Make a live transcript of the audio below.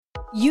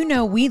You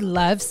know we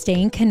love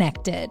staying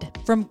connected.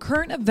 From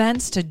current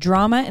events to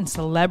drama and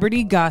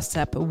celebrity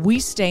gossip,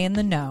 we stay in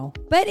the know.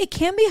 But it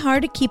can be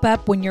hard to keep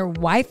up when your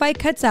Wi-Fi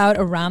cuts out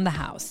around the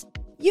house.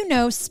 You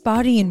know,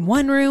 spotty in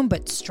one room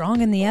but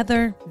strong in the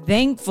other.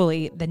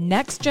 Thankfully, the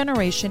next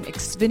generation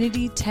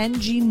Xfinity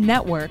 10G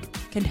network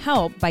can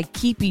help by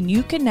keeping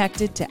you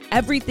connected to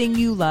everything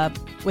you love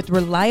with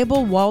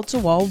reliable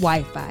wall-to-wall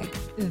Wi-Fi.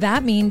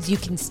 That means you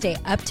can stay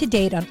up to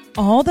date on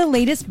all the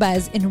latest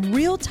buzz in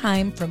real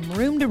time from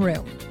room to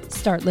room.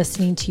 Start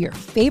listening to your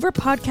favorite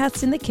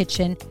podcasts in the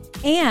kitchen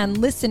and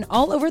listen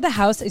all over the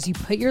house as you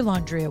put your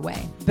laundry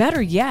away.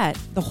 Better yet,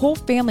 the whole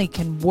family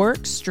can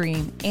work,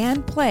 stream,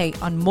 and play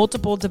on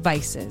multiple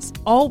devices,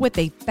 all with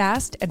a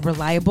fast and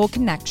reliable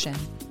connection.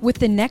 With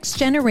the next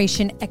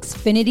generation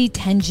Xfinity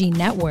 10G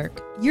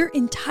network, your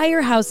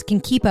entire house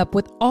can keep up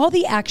with all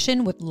the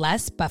action with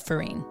less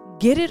buffering.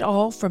 Get it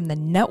all from the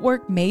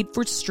network made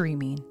for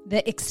streaming,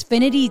 the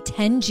Xfinity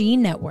 10G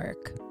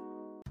network.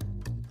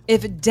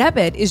 If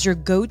debit is your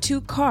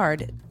go-to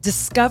card,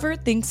 Discover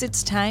thinks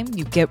it's time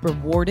you get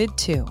rewarded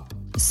too.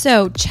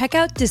 So check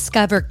out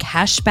Discover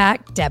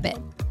Cashback Debit,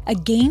 a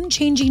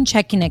game-changing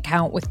checking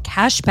account with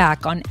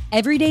cashback on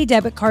everyday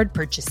debit card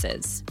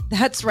purchases.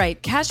 That's right,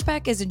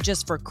 cashback isn't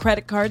just for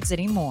credit cards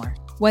anymore.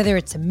 Whether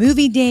it's a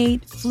movie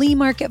date, flea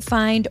market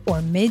find,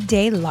 or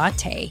midday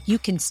latte, you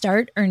can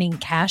start earning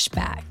cash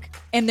back.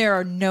 And there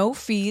are no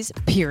fees,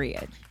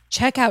 period.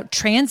 Check out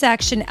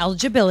transaction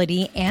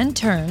eligibility and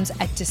terms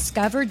at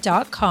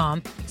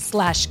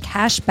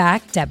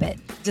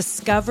discover.com/cashbackdebit.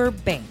 Discover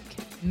Bank.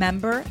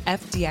 Member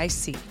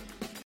FDIC.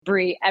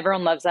 Bree,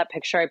 everyone loves that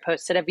picture I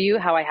posted of you,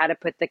 how I had to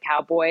put the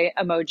cowboy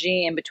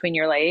emoji in between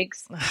your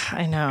legs.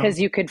 I know. Because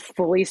you could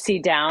fully see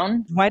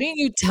down. Why didn't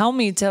you tell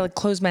me to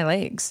close my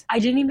legs? I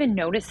didn't even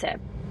notice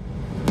it.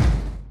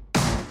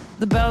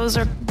 The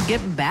Bellas are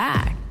getting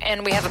back.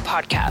 And we have a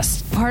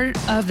podcast. Part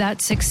of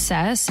that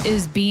success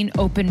is being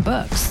open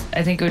books.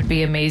 I think it would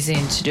be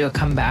amazing to do a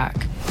comeback.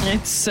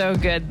 It's so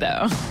good,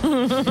 though.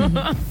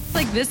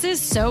 Like, this is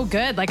so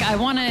good. Like, I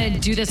want to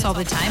do this all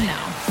the time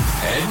now.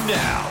 And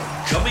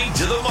now, coming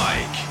to the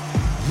mic,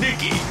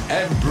 Nikki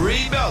and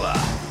Brie Bella.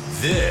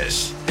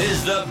 This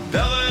is the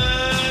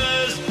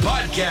Bellas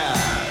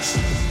Podcast.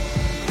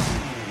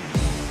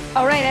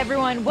 All right,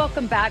 everyone,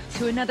 welcome back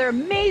to another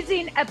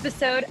amazing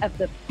episode of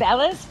the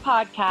Bellas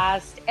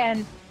Podcast.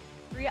 And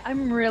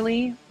I'm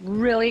really,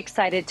 really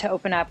excited to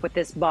open up with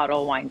this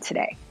bottle of wine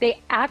today.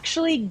 They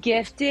actually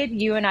gifted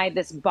you and I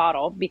this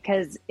bottle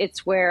because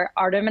it's where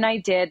Artem and I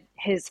did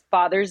his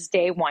Father's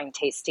Day wine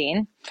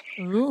tasting.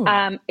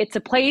 It's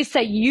a place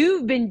that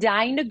you've been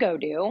dying to go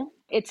to.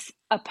 It's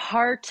a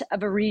part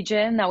of a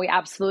region that we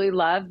absolutely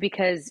love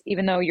because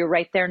even though you're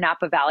right there in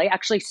Napa Valley,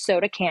 actually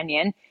Soda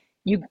Canyon,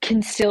 you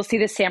can still see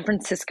the San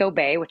Francisco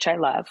Bay, which I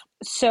love.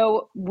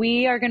 So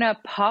we are going to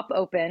pop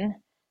open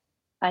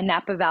a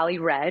Napa Valley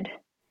Red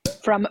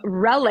from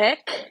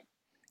Relic.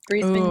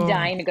 Bree's been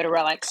dying to go to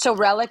Relic. So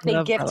Relic,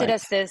 they gifted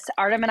us this.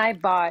 Artem and I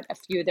bought a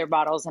few of their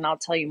bottles, and I'll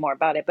tell you more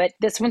about it. But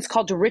this one's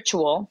called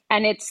Ritual,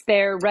 and it's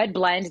their red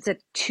blend. It's a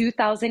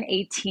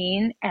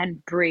 2018,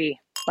 and Bree,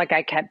 like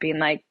I kept being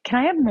like, can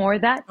I have more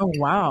of that? Oh,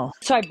 wow.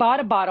 So I bought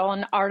a bottle,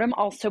 and Artem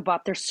also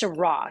bought their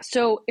Syrah.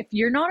 So if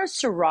you're not a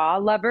Syrah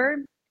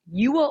lover,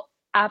 you will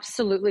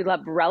absolutely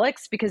love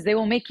Relics because they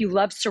will make you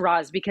love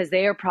Syrahs because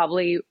they are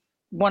probably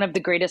one of the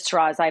greatest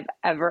Syrahs I've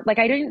ever, I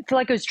didn't feel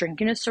like I was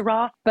drinking a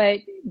Syrah,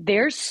 but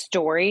their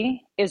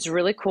story is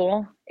really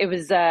cool. It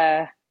was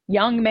a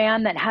young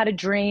man that had a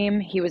dream.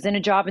 He was in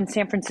a job in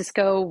San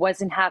Francisco,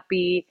 wasn't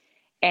happy,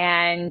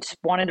 and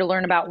wanted to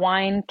learn about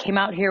wine, came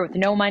out here with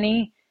no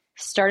money,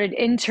 started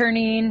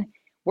interning,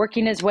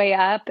 working his way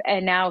up,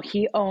 and now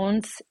he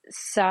owns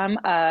some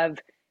of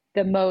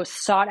the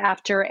most sought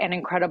after and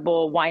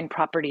incredible wine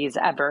properties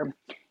ever.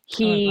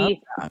 He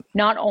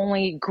not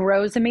only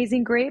grows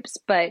amazing grapes,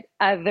 but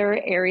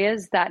other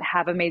areas that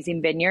have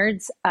amazing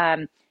vineyards.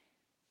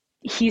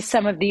 He's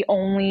some of the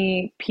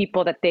only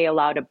people that they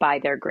allow to buy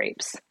their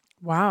grapes.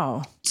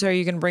 Wow. So are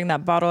you going to bring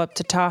that bottle up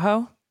to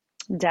Tahoe?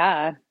 Duh.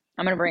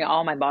 I'm going to bring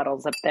all my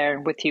bottles up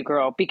there with you,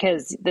 girl,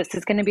 because this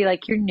is going to be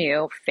like your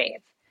new fave.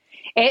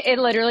 It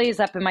literally is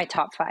up in my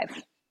top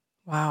 5.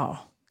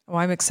 Wow. Well,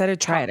 I'm excited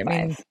to try it. I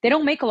mean, they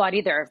don't make a lot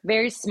either.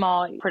 Very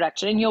small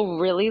production. And you'll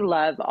really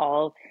love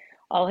all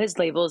his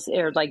labels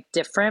are like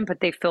different,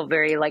 but they feel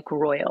very like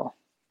royal.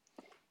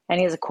 And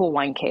he has a cool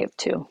wine cave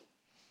too.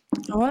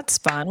 Oh, that's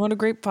fun. What a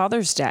great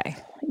Father's Day.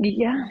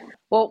 Yeah.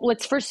 Well,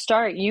 let's first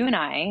start. You and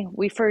I,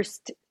 we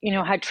first,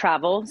 had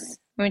travels.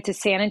 We went to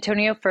San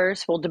Antonio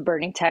first, well, to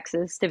Bernie,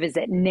 Texas to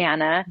visit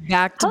Nana.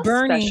 Back to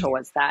Bernie. How special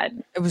was that?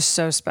 It was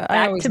so special.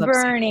 Back to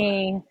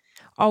Bernie.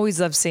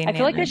 Always love seeing I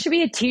feel like there should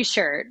be a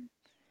t-shirt.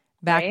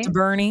 Back to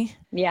Bernie.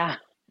 Yeah.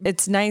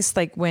 It's nice,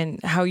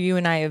 how you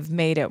and I have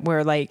made it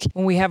where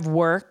when we have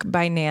work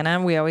by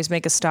Nana, we always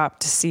make a stop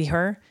to see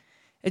her.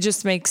 It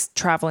just makes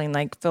traveling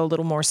feel a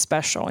little more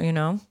special,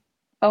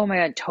 Oh my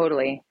God,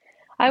 totally.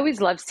 I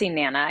always love seeing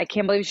Nana. I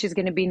can't believe she's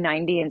going to be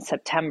 90 in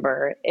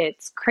September.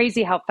 It's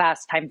crazy how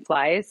fast time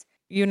flies.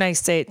 you and I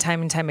say it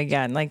time and time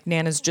again. Like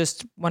Nana's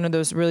just one of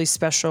those really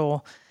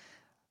special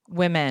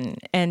women.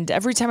 And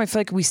every time I feel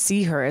like we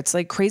see her, it's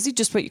like crazy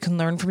just what you can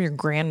learn from your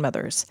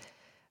grandmothers.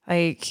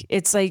 Like,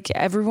 it's like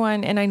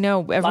everyone, and I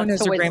know everyone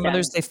has their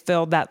grandmothers, they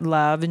feel that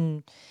love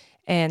and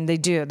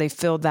they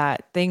feel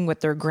that thing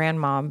with their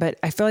grandmom. But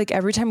I feel like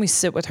every time we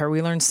sit with her,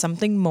 we learn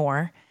something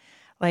more.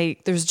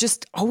 Like there's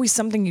just always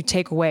something you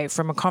take away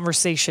from a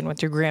conversation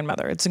with your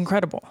grandmother. It's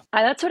incredible.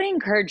 That's what I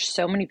encourage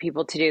so many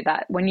people to do,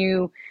 that when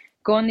you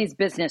go on these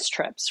business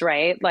trips,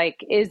 right?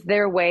 Like, is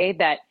there a way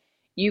that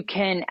you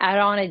can add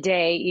on a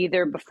day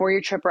either before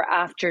your trip or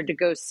after to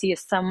go see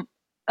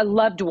a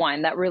loved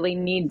one that really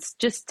needs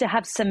just to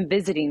have some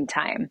visiting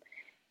time?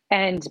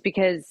 And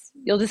because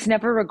you'll just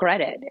never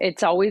regret it.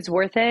 It's always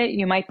worth it.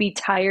 You might be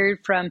tired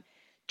from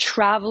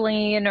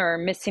traveling or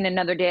missing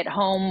another day at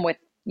home with,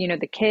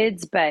 the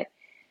kids, but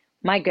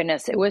my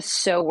goodness, it was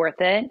so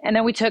worth it. And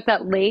then we took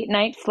that late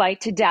night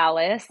flight to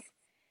Dallas.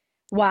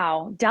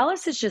 Wow.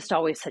 Dallas is just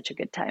always such a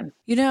good time.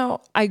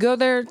 I go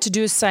there to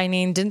do a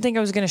signing, didn't think I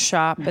was going to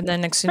shop. And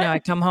then next thing you know, I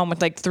come home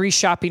with like 3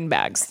 shopping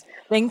bags.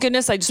 Thank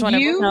goodness. I just want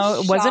to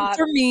know it wasn't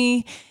for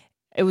me.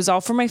 It was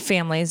all for my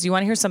families. You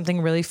want to hear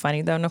something really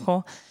funny though,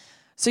 Nicole?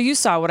 So you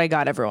saw what I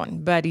got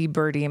everyone, Buddy,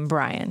 Birdie, and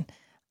Brian.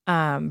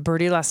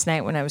 Birdie last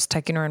night when I was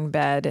tucking her in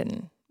bed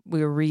and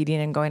we were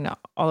reading and going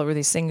all over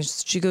these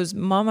things, she goes,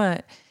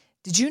 Mama,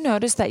 did you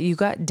notice that you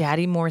got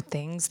Daddy more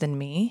things than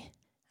me?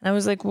 And I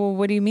was like, well,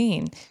 what do you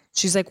mean?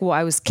 She's like, well,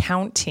 I was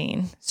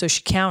counting. So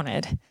she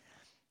counted.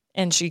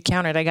 And she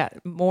counted. I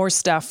got more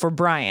stuff for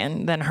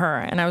Brian than her.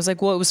 And I was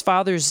like, well, it was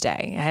Father's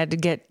Day. I had to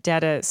get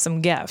Dada some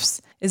gifts.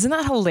 Isn't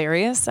that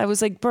hilarious? I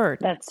was like, Bert.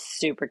 That's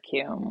super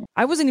cute.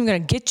 I wasn't even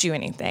going to get you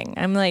anything.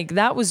 I'm like,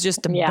 that was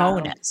just a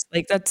bonus.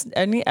 Like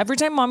every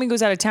time Mommy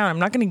goes out of town, I'm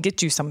not going to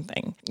get you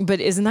something.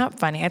 But isn't that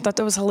funny? I thought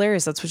that was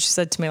hilarious. That's what she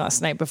said to me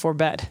last night before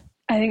bed.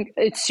 I think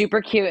it's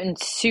super cute and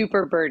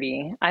super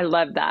Birdie. I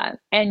love that.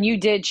 And you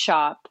did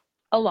shop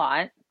a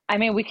lot. I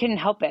mean, we couldn't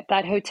help it.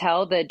 That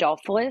hotel, the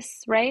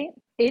Adolphus, right?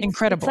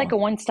 Incredible. It's like a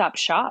one-stop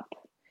shop.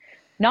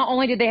 Not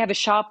only did they have a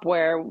shop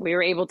where we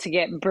were able to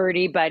get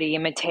Birdie, Buddy,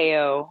 and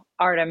Mateo,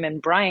 Artem,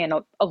 and Brian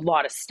a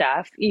lot of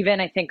stuff. Even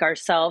I think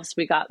ourselves,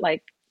 we got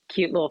like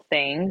cute little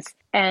things.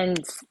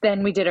 And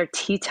then we did our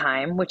tea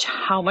time, which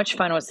how much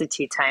fun was the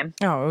tea time?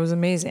 Oh, it was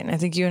amazing. I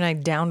think you and I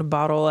downed a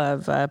bottle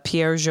of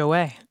Pierre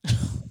Jouet.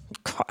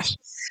 Gosh.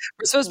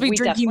 We're supposed to be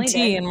drinking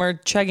tea and we're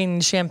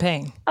chugging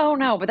champagne. Oh,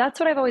 no. But that's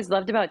what I've always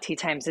loved about tea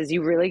times is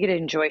you really get to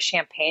enjoy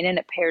champagne and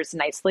it pairs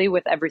nicely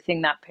with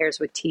everything that pairs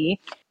with tea.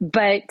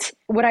 But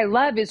what I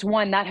love is,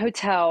 one, that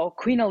hotel,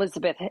 Queen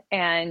Elizabeth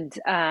and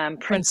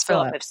Prince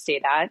Philip have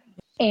stayed at.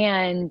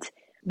 And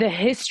the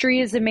history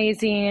is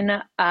amazing.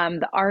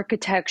 The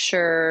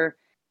architecture,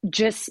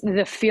 just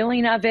the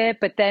feeling of it.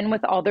 But then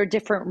with all their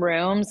different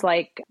rooms,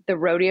 like the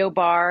rodeo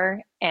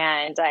bar.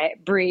 And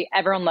Brie,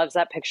 everyone loves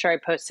that picture I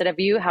posted of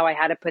you, how I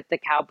had to put the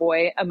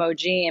cowboy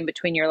emoji in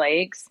between your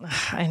legs.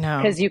 I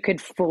know. Because you could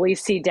fully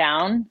see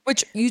down.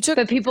 Which you took.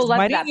 But people love that.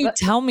 Why didn't you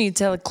tell me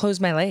to close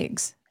my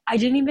legs? I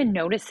didn't even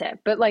notice it.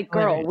 But like,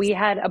 girl, we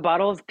had a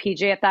bottle of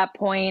PJ at that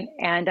point,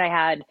 and I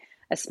had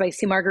a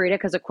spicy margarita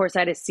because, of course, I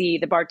had to see.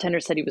 The bartender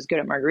said he was good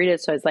at margaritas.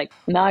 So I was like,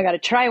 now I got to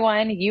try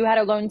one. You had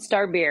a Lone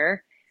Star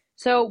beer.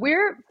 So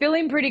we're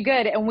feeling pretty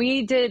good. And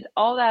we did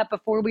all that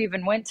before we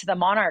even went to the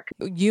Monarch.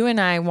 You and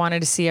I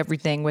wanted to see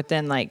everything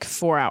within like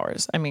 4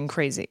 hours. I mean,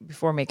 crazy,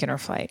 before making our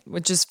flight,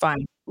 which is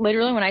fun.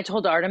 Literally, when I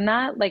told Artem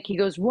that, like, he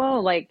goes, whoa,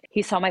 like,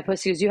 he saw my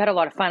post. He goes, you had a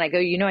lot of fun. I go,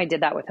 I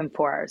did that within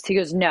 4 hours. He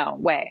goes, no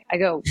way. I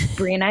go,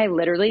 Brie and I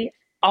literally,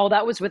 all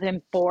that was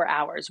within 4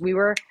 hours. We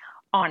were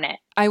on it.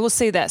 I will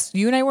say this.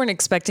 You and I weren't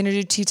expecting to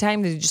do tea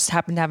time. They just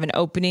happened to have an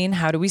opening.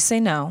 How do we say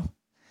no?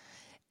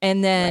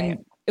 And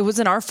then it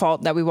wasn't our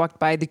fault that we walked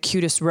by the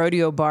cutest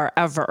rodeo bar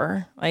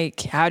ever.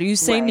 Like, how do you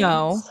say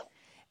no?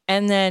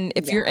 And then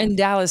if you're in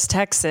Dallas,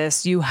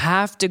 Texas, you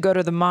have to go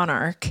to the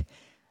Monarch.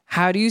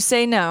 How do you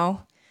say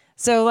no?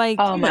 So like,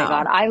 oh my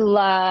God, I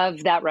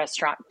love that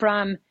restaurant,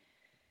 from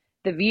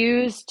the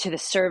views to the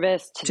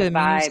service, to the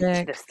vibe,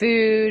 to the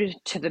food,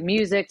 to the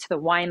music, to the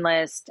wine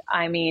list.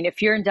 I mean,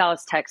 if you're in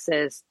Dallas,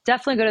 Texas,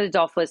 definitely go to the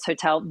Adolphus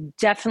Hotel.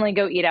 Definitely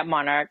go eat at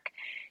Monarch.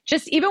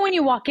 Just even when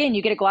you walk in,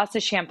 you get a glass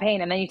of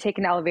champagne and then you take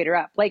an elevator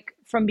up. Like,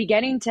 from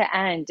beginning to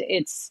end,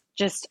 it's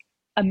just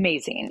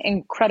amazing.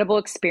 Incredible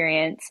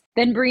experience.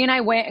 Then Brie and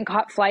I went and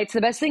caught flights.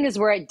 The best thing is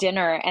we're at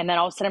dinner and then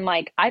all of a sudden I'm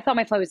like, I thought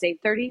my flight was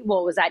 8:30. Well,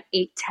 it was at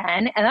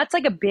 8:10. And that's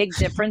like a big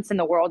difference in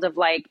the world of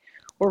like,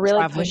 we're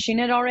really pushing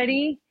it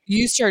already.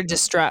 You started to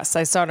stress.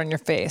 I saw it on your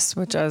face,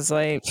 which I was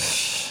like...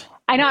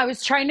 I know. I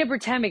was trying to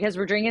pretend because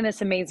we're drinking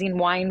this amazing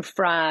wine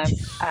from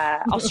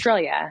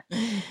Australia.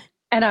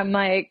 And I'm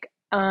like...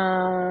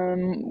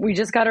 we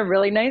just got a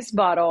really nice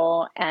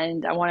bottle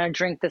and I want to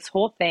drink this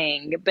whole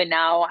thing, but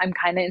now I'm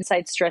kind of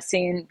inside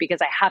stressing because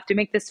I have to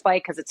make this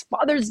flight because it's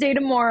Father's Day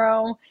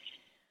tomorrow.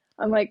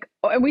 I'm like,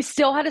 and we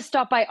still had to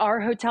stop by our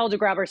hotel to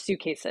grab our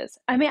suitcases.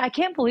 I mean, I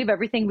can't believe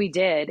everything we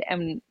did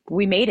and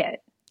we made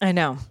it. I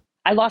know.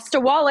 I lost a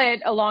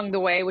wallet along the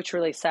way, which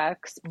really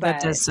sucks, That but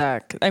does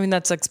suck. I mean,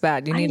 that sucks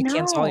bad. You I need to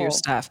cancel all your know.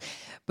 stuff.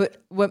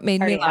 But what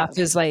made I me already laugh have.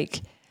 is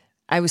like,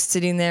 I was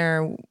sitting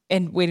there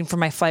and waiting for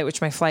my flight,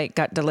 which my flight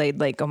got delayed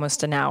like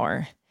almost an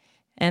hour.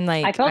 And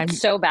I like, felt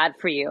so bad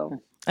for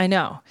you. I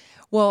know.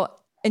 Well,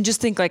 and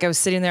just think like I was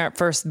sitting there at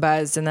first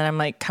buzzed and then I'm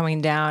like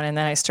coming down and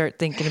then I start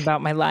thinking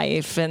about my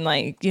life and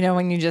like,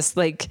 when you just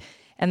like,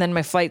 and then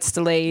my flight's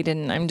delayed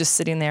and I'm just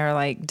sitting there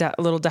like a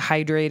little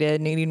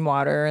dehydrated, needing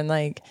water and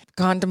like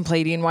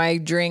contemplating why I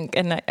drink.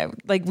 And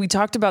like we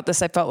talked about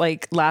this, I felt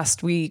like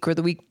last week or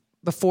the week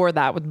before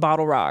that with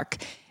Bottle Rock.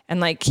 And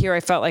like here,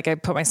 I felt like I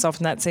put myself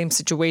in that same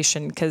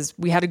situation because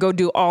we had to go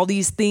do all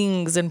these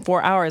things in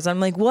 4 hours. I'm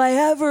like, will I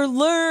ever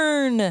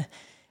learn?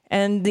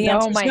 And the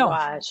answer Oh is my no.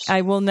 gosh.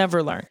 I will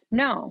never learn.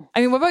 No.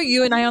 I mean, what about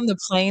you and I on the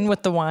plane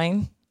with the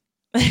wine?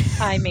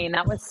 I mean,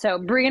 that was so.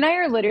 Brie and I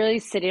are literally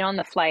sitting on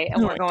the flight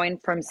and we're going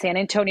from San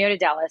Antonio to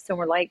Dallas and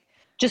we're like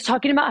just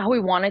talking about how we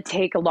want to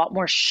take a lot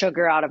more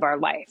sugar out of our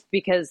life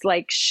because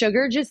like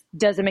sugar just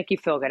doesn't make you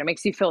feel good. It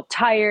makes you feel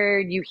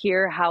tired. You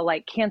hear how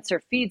like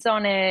cancer feeds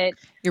on it.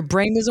 Your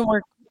brain doesn't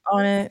work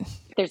on it.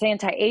 There's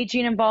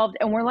anti-aging involved.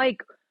 And we're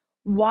like,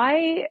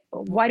 why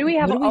do we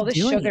have What are we all this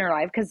doing? sugar in our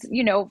life? Because,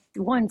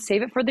 one,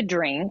 save it for the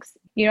drinks.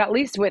 At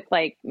least with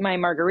like my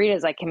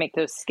margaritas, I can make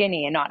those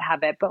skinny and not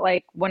have it. But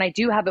like when I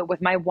do have it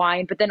with my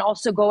wine, but then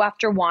also go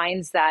after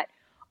wines that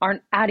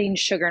aren't adding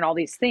sugar and all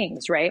these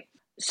things, right?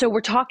 So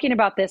we're talking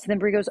about this. And then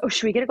Brie goes, oh,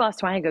 should we get a glass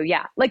of wine? I go,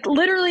 yeah. Like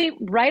literally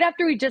right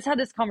after we just had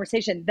this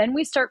conversation, then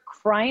we start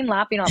crying,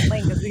 laughing on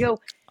plane because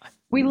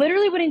we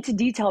literally went into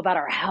detail about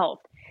our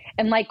health.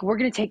 And like, we're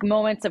going to take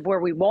moments of where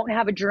we won't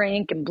have a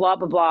drink and blah,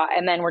 blah, blah.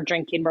 And then we're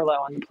drinking Merlot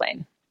on the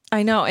plane.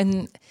 I know.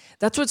 And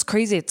that's what's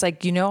crazy. It's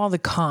like, all the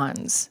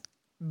cons,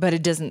 but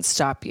it doesn't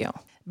stop you.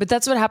 But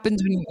that's what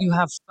happens when you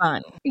have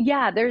fun.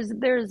 Yeah. There's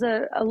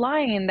a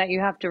line that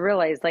you have to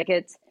realize. Like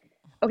it's,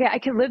 okay, I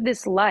could live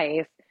this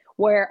life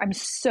where I'm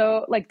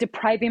so like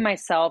depriving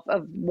myself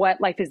of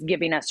what life is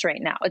giving us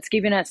right now. It's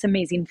giving us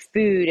amazing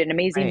food and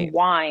amazing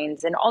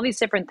wines and all these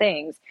different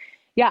things.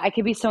 Yeah, I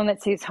could be someone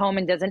that stays home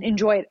and doesn't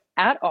enjoy it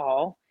at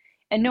all.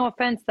 And no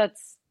offense,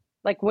 that's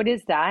like, what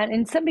is that?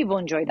 And some people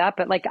enjoy that,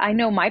 but like, I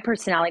know my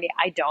personality,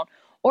 I don't.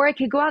 Or I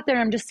could go out there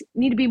and I'm just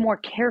need to be more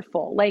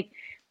careful. Like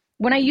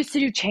when I used to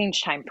do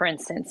change time, for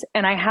instance,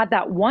 and I had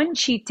that one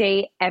cheat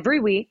day every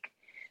week.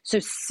 So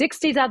 6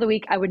 days out of the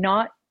week, I would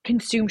not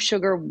consume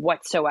sugar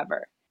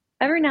whatsoever.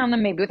 Every now and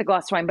then, maybe with a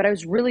glass of wine, but I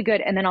was really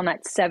good. And then on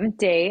that 7th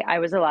day, I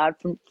was allowed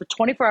for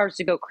 24 hours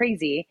to go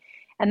crazy.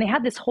 And they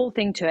had this whole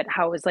thing to it,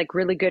 how it was like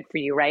really good for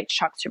you, right?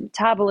 Shocks your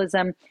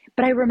metabolism.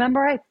 But I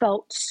remember I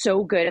felt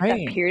so good at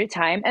that period of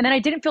time. And then I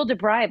didn't feel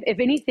deprived. If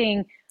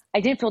anything, I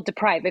didn't feel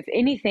deprived. If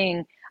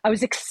anything, I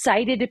was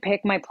excited to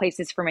pick my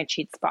places for my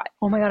cheat spot.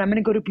 Oh my God, I'm going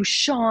to go to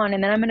Bouchon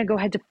and then I'm going to go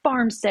head to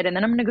Farmstead and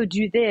then I'm going to go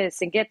do this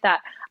and get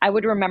that. I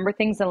would remember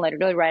things and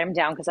literally write them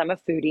down because I'm a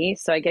foodie.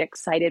 So I get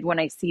excited when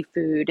I see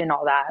food and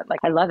all that.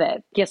 Like I love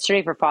it.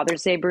 Yesterday for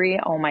Father's Day, Brie,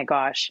 oh my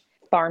gosh.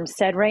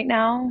 Farmstead right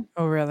now.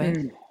 Oh,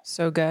 really?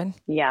 So good.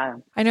 Yeah.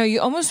 I know.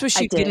 You almost wish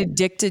you'd get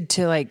addicted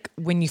to like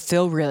when you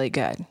feel really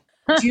good.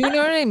 Do you know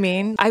what I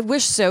mean? I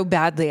wish so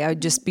badly I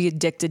would just be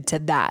addicted to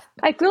that.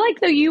 I feel like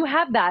though you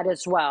have that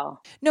as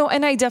well. No,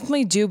 and I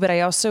definitely do, but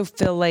I also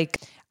feel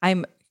like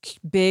I'm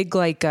big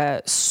like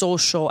a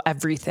social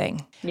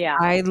everything. Yeah.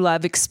 I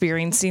love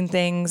experiencing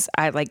things.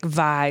 I like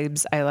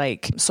vibes. I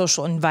like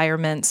social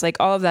environments, like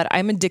all of that.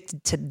 I'm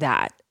addicted to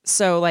that.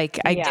 So like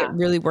I get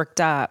really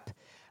worked up.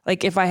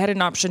 Like if I had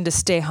an option to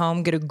stay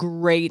home, get a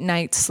great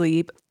night's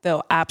sleep,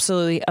 feel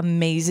absolutely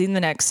amazing the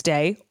next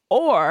day,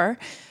 or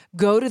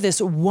go to this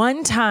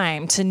one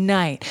time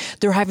tonight,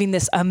 they're having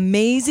this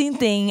amazing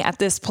thing at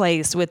this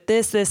place with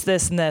this,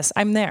 and this,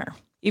 I'm there.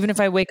 Even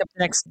if I wake up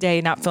the next day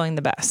not feeling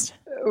the best.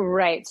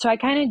 Right. So I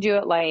kind of do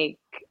it like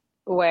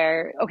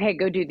where, okay,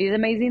 go do these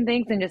amazing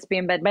things and just be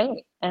in bed by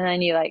 8. And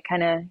then you like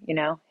kind of,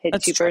 hit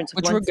That's 2 birds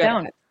with one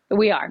stone.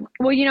 We are.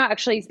 Well,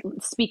 actually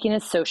speaking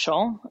of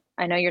social,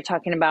 I know you're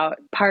talking about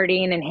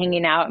partying and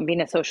hanging out and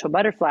being a social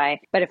butterfly,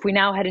 but if we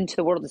now head into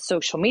the world of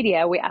social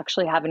media, we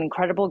actually have an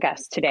incredible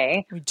guest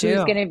today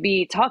who's going to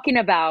be talking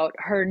about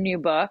her new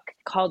book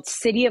called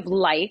City of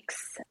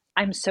Likes.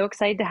 I'm so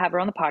excited to have her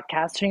on the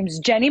podcast. Her name's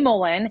Jenny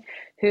Mollen,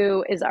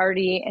 who is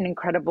already an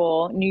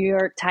incredible New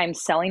York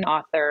Times selling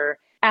author,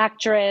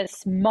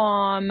 actress,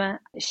 mom.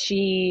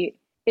 She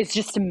is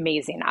just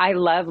amazing. I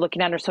love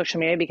looking at her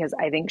social media because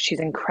I think she's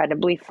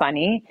incredibly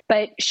funny,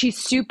 but she's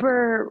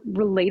super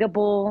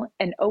relatable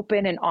and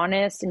open and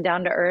honest and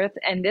down to earth.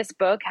 And this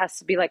book has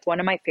to be like one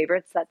of my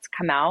favorites that's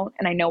come out.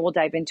 And I know we'll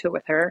dive into it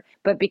with her,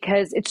 but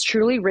because it's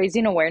truly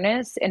raising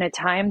awareness in a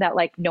time that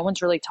like no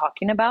one's really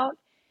talking about.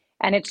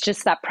 And it's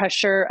just that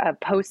pressure of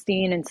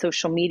posting and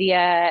social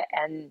media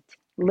and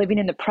living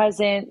in the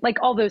present, like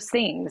all those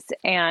things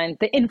and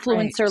the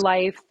influencer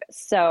life.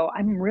 So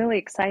I'm really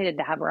excited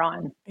to have her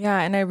on. Yeah.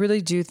 And I really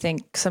do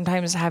think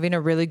sometimes having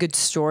a really good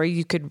story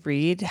you could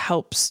read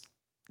helps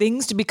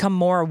things to become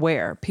more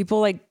aware. People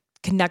like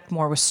connect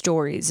more with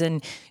stories,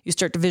 and you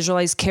start to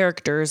visualize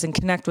characters and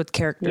connect with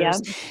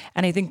characters. Yep.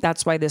 And I think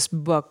that's why this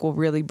book will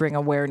really bring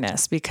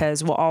awareness,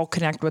 because we'll all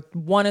connect with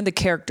one of the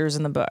characters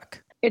in the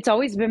book. It's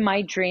always been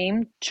my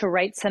dream to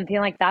write something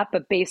like that,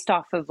 but based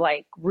off of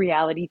like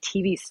reality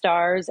TV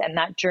stars and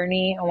that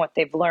journey and what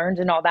they've learned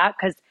and all that,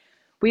 because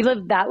we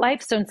live that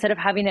life. So instead of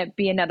having it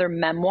be another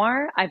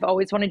memoir, I've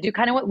always wanted to do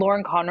kind of what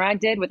Lauren Conrad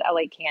did with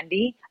LA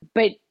Candy,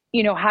 but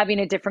you know, having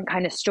a different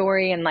kind of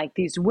story and like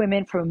these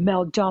women from a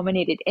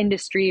male-dominated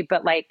industry.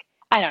 But like,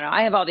 I don't know,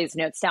 I have all these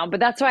notes down, but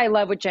that's why I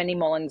love what Jenny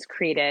Mollen's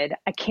created.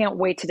 I can't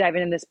wait to dive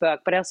into this book,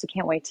 but I also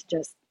can't wait to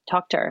just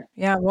talk to her.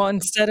 Yeah, well,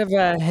 instead of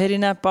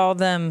hitting up all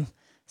them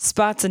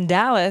spots in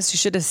Dallas, you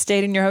should have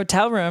stayed in your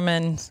hotel room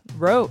and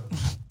wrote.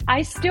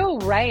 I still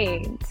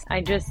write.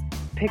 I just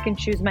pick and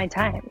choose my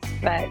times.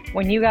 But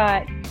when you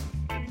got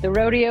the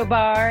rodeo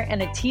bar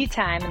and a tea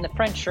time in the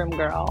French room,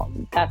 girl,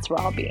 that's where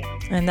I'll be.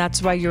 And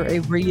that's why you're a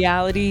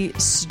reality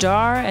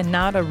star and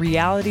not a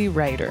reality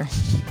writer.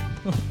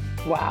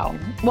 Wow.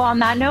 Well, on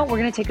that note, we're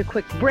going to take a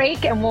quick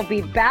break and we'll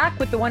be back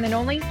with the one and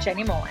only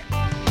Jenny Mollen.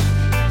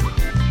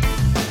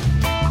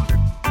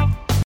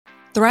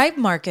 Thrive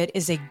Market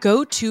is a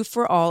go-to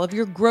for all of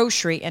your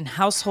grocery and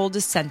household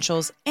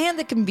essentials, and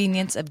the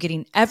convenience of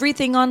getting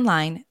everything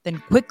online, then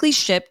quickly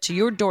shipped to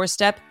your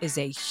doorstep is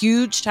a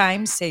huge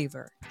time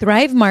saver.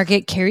 Thrive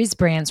Market carries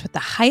brands with the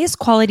highest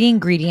quality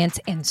ingredients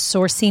and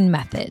sourcing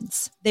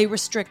methods. They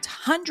restrict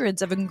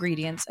hundreds of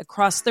ingredients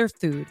across their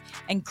food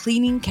and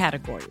cleaning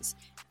categories,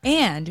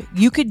 and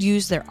you could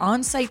use their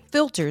on-site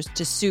filters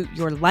to suit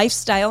your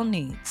lifestyle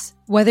needs.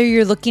 Whether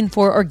you're looking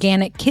for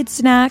organic kid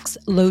snacks,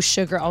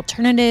 low-sugar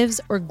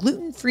alternatives, or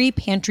gluten-free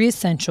pantry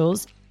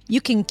essentials,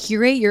 you can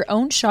curate your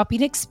own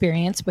shopping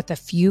experience with a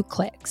few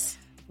clicks.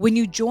 When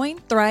you join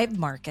Thrive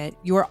Market,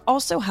 you are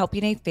also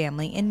helping a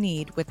family in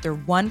need with their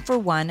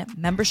one-for-one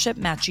membership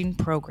matching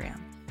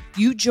program.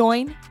 You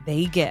join,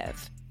 they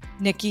give.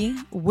 Nikki,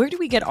 where do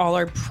we get all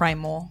our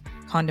primal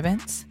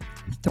condiments?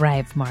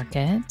 Thrive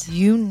Market.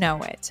 You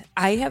know it.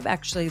 I have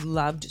actually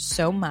loved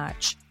so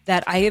much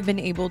that I have been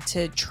able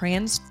to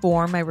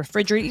transform my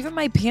refrigerator, even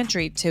my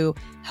pantry, to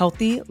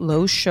healthy,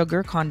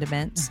 low-sugar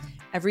condiments.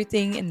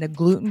 Everything in the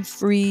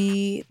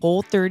gluten-free,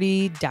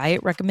 Whole30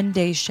 diet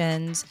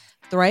recommendations.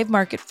 Thrive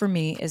Market for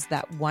me is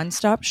that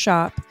one-stop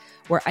shop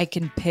where I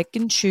can pick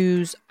and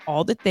choose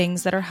all the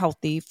things that are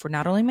healthy for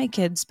not only my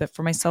kids, but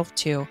for myself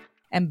too.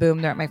 And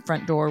boom, they're at my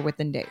front door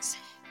within days.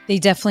 They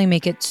definitely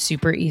make it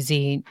super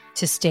easy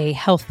to stay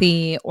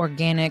healthy,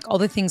 organic, all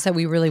the things that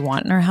we really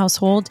want in our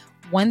household.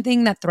 One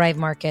thing that Thrive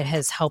Market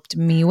has helped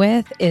me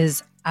with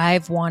is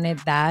I've wanted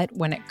that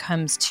when it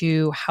comes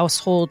to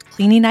household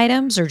cleaning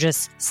items or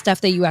just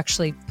stuff that you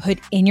actually put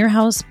in your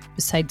house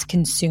besides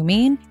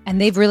consuming. And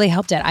they've really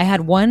helped it. I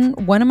had one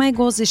of my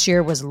goals this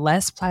year was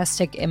less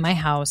plastic in my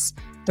house.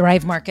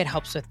 Thrive Market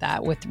helps with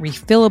that, with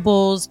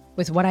refillables,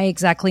 with what I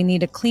exactly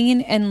need to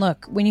clean. And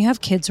look, when you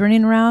have kids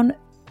running around,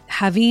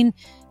 having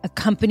a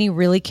company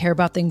really care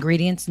about the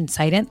ingredients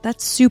inside it,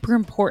 that's super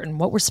important.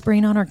 What we're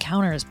spraying on our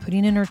counters,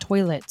 putting in our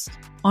toilets,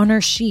 on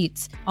our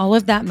sheets, all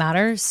of that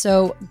matters.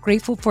 So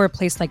grateful for a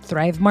place like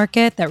Thrive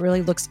Market that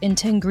really looks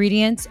into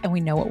ingredients and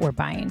we know what we're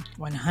buying.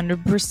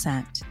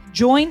 100%.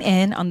 Join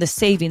in on the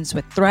savings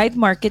with Thrive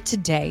Market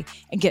today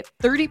and get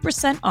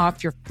 30%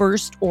 off your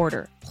first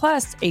order,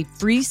 plus a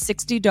free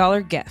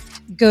 $60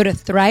 gift. Go to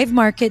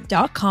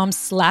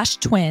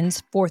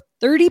thrivemarket.com/twins for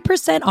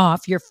 30%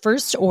 off your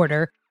first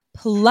order,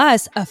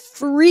 plus a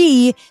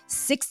free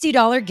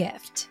 $60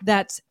 gift.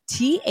 That's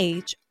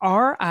THRIVE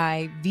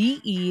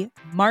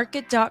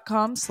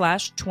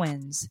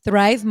market.com/twins.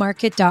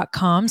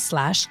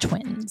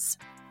 thrivemarket.com/twins.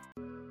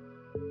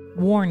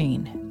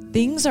 Warning,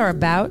 things are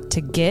about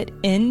to get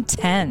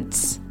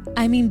intense.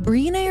 I mean,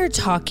 Brie and I are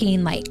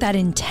talking like that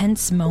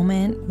intense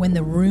moment when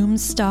the room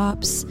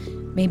stops,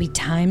 maybe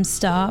time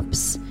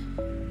stops,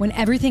 when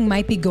everything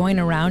might be going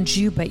around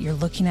you, but you're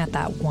looking at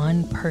that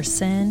one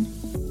person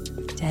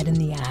dead in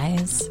the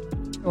eyes,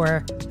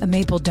 or a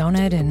maple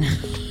donut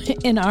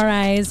in our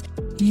eyes.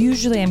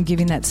 Usually I'm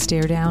giving that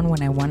stare down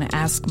when I want to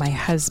ask my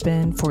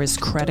husband for his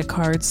credit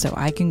card so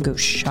I can go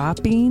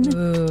shopping.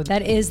 Ooh,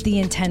 that is the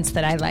intense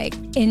that I like.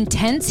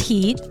 Intense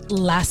heat,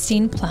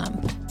 lasting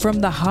plump. From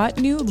the hot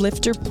new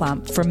Lifter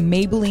Plump from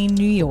Maybelline,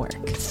 New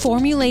York.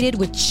 Formulated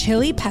with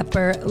chili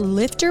pepper,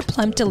 Lifter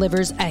Plump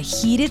delivers a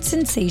heated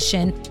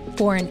sensation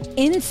for an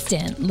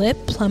instant lip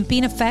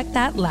plumping effect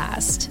that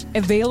lasts.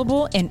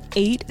 Available in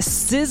 8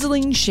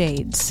 sizzling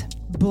shades: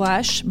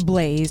 Blush,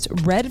 Blaze,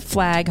 Red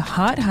Flag,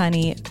 Hot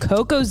Honey,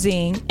 Cocoa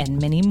Zing,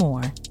 and many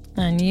more.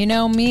 And you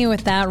know me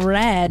with that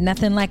red,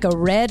 nothing like a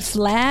red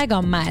flag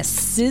on my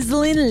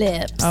sizzling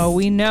lips. Oh,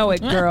 we know it,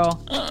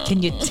 girl.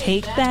 Can you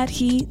take that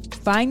heat?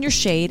 Find your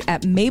shade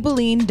at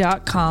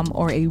Maybelline.com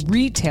or a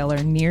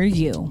retailer near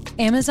you.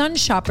 Amazon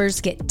shoppers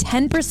get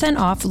 10%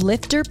 off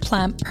Lifter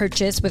Plump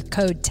purchase with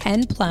code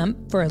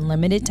 10PLUMP for a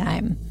limited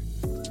time.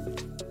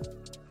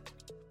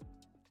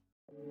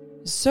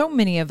 So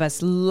many of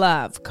us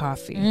love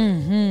coffee.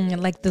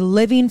 Like the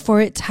living for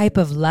it type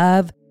of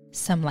love.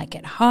 Some like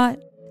it hot.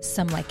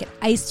 Some like it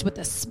iced with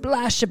a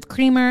splash of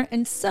creamer,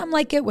 and some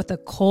like it with a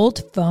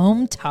cold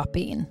foam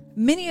topping.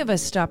 Many of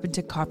us stop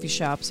into coffee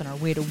shops on our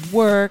way to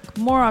work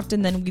more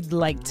often than we'd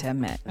like to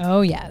admit.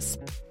 Oh, yes.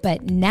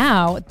 But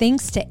now,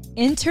 thanks to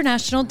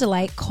International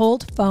Delight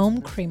Cold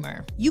Foam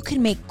Creamer, you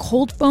can make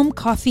cold foam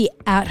coffee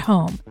at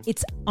home.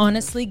 It's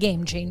honestly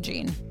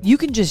game-changing. You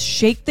can just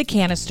shake the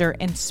canister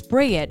and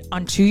spray it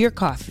onto your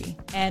coffee.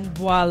 And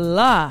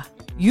voila!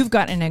 You've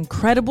got an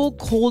incredible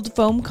cold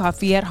foam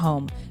coffee at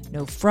home.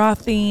 No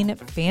frothing,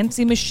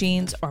 fancy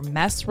machines, or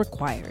mess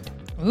required.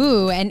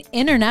 Ooh, and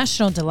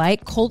International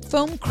Delight Cold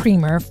Foam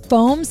Creamer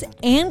foams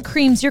and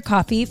creams your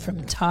coffee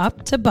from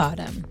top to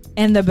bottom.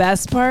 And the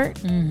best part?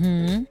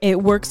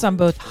 It works on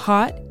both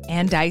hot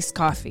and iced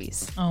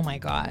coffees. Oh my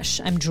gosh,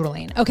 I'm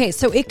drooling. Okay,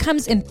 so it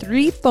comes in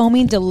 3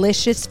 foaming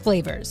delicious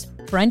flavors: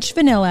 French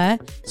vanilla,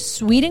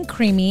 sweet and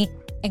creamy,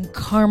 and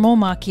caramel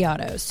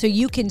macchiato. So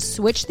you can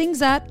switch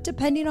things up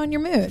depending on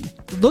your mood.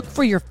 Look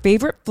for your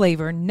favorite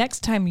flavor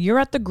next time you're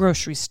at the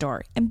grocery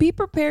store and be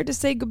prepared to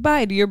say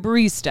goodbye to your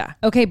barista.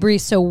 Okay, Bree,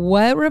 so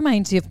what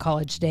reminds you of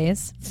college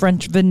days?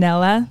 French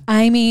vanilla.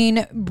 I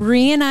mean,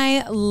 Bree and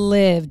I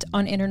lived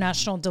on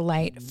International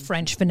Delight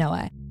French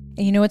vanilla.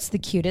 And you know what's the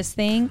cutest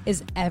thing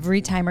is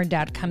every time our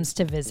dad comes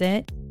to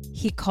visit,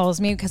 he calls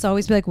me because I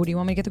always be like, what do you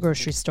want me to get at the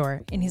grocery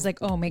store? And he's like,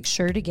 oh, make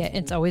sure to get,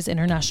 it's always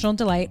International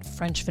Delight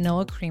French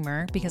vanilla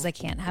creamer because I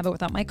can't have it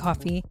without my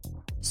coffee.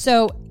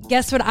 So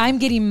guess what I'm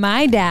getting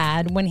my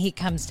dad when he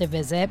comes to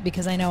visit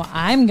because I know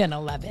I'm going to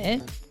love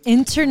it.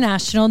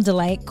 International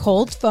Delight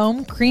Cold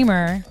Foam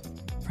Creamer.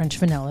 French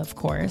vanilla, of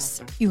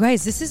course. You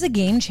guys, this is a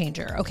game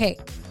changer. Okay,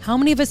 how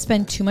many of us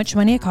spend too much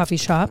money at coffee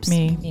shops?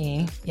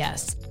 Me,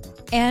 yes.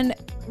 And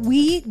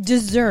we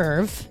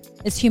deserve,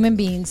 as human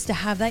beings, to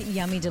have that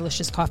yummy,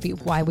 delicious coffee.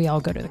 Why we all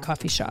go to the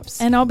coffee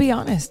shops. And I'll be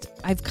honest,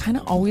 I've kind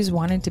of always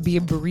wanted to be a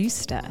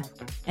barista.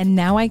 And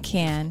now I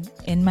can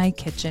in my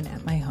kitchen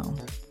at my home.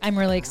 I'm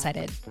really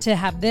excited to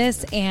have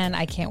this, and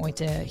I can't wait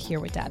to hear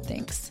what Dad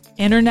thinks.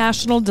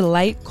 International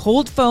Delight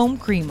Cold Foam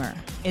Creamer.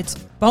 It's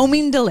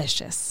foaming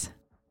delicious.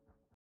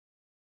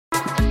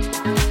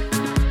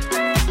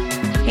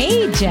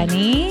 Hey,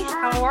 Jenny.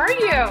 How are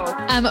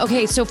you?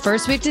 Okay, so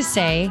first we have to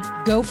say,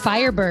 go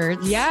Firebirds.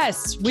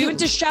 Yes, we went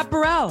to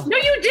Chaparral. No,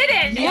 you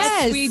didn't.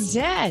 Yes, we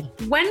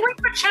did. When were you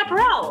at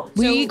Chaparral?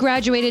 We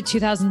graduated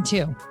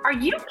 2002. Are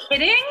you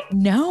kidding?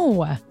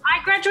 No. I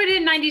graduated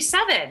in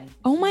 97.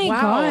 Oh my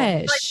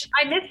gosh.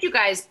 Like, I missed you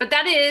guys, but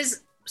that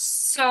is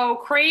so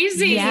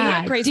crazy.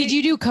 Yeah. Crazy. Did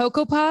you do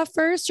Cocoa Paw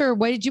first, or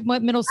what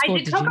middle school I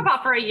did Cocoa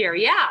Paw for a year.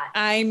 Yeah.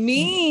 I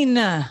mean,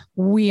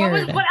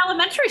 weird. What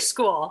elementary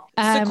school?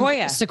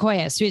 Sequoia.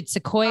 Sequoia. So it's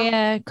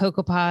Sequoia,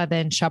 Cocoa Paw,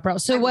 then Chaparral.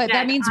 So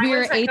that means we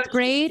were 8th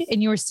grade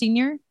and you were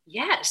senior?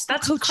 Yes.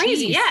 That's Cochise.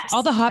 crazy. Yes.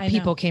 All the hot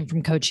people came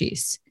from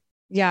Cochise.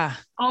 Yeah.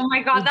 Oh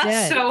my God.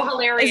 That's so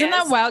hilarious. Isn't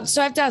that wild?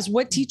 So I have to ask,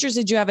 what teachers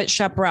did you have at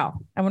Chaparral?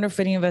 I wonder if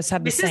any of us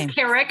had the same. Mrs.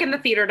 Carrick in the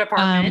theater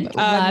department.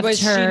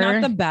 Was her. she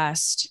not the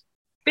best?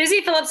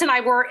 Busy Phillips and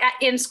I were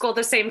in school at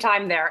the same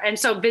time there. And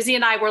so Busy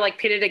and I were like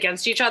pitted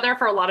against each other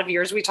for a lot of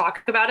years. We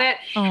talk about it.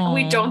 And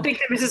we don't think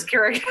that Mrs.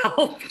 Carrick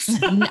helps.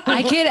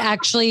 I could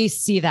actually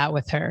see that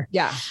with her.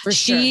 Yeah, for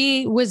sure.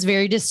 She was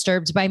very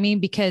disturbed by me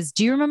because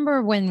do you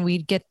remember when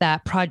we'd get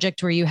that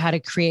project where you had to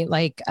create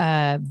like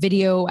a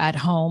video at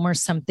home or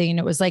something?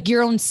 It was like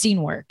your own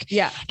scene work.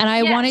 Yeah. And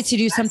I wanted to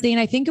do something.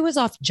 I think it was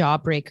off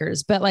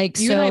Jawbreakers, but like,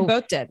 you and I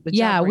both did.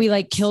 Yeah. We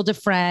like killed a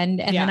friend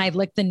and then I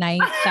licked the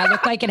knife that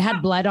looked like it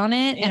had blood on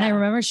it. And I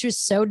remember she was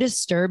so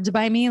disturbed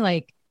by me.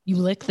 Like, you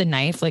licked the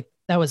knife, like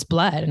that was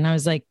blood. And I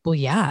was like, well,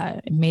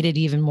 yeah, it made it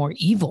even more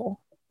evil.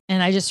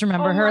 And I just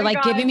remember her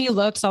like giving me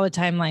looks all the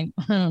time. Like,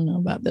 I don't know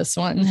about this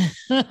one.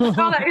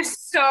 Oh, that is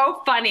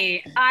so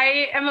funny.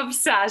 I am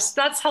obsessed.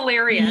 That's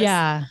hilarious.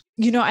 Yeah.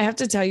 You know, I have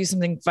to tell you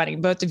something funny.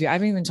 Both of you, I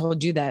haven't even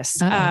told you this.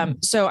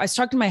 So I was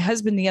talking to my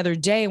husband the other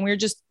day and we were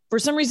just, for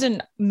some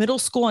reason, middle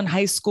school and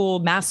high school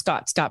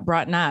mascots got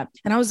brought up.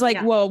 And I was like,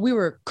 well, we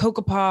were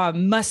Cocoa Paw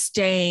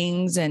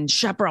Mustangs and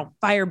Chaparral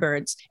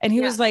Firebirds. And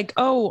he was like,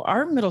 oh,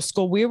 our middle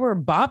school, we were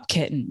Bob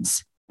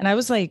Kittens. And I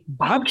was like,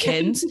 Bob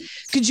Kittens?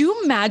 Could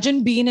you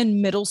imagine being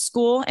in middle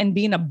school and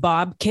being a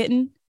Bob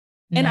Kitten?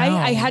 And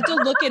I had to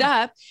look it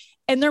up.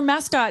 And their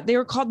mascot, they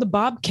were called the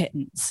Bob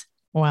Kittens.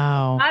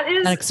 Wow.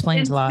 That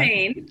explains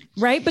insane. a lot.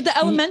 Right? But the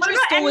elementary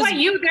school was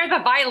NYU, they're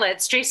the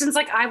Violets. Jason's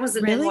like, I was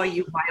an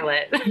NYU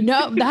Violet.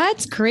 No,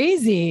 that's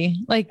crazy.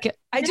 Like,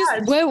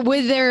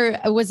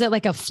 was it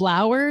like a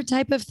flower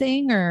type of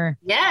thing or?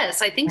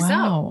 Yes, I think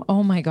so.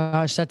 Oh my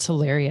gosh. That's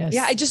hilarious.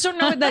 Yeah. I just don't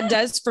know what that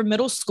does for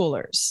middle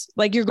schoolers.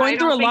 Like you're going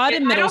through a lot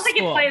in middle school. I don't think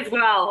it plays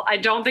well. I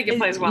don't think it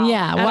plays well.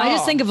 Yeah. Well, I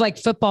just think of like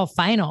football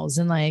finals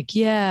and like,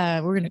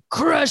 yeah, we're going to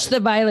crush the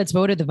Violets.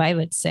 But what did the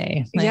Violets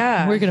say?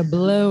 Like, we're going to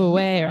blow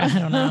away. Or I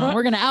don't know.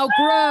 We're going to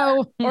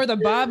outgrow. Or the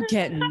Bob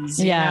Kittens,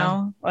 you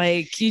know,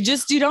 like you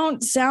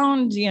don't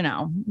sound,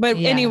 but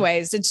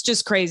anyways, it's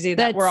just crazy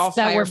that we're all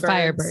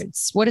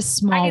Firebirds. What a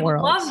small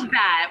world. I love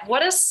that.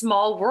 What a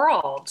small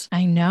world.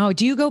 I know.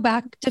 Do you go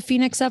back to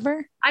Phoenix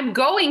ever? I'm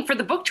going for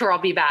the book tour. I'll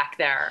be back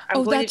there.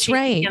 That's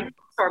right.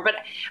 bookstore,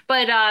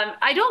 but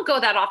I don't go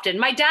that often.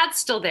 My dad's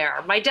still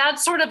there. My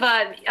dad's sort of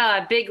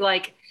a big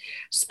like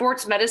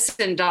sports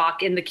medicine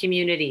doc in the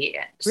community.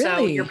 So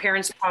Really? your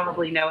parents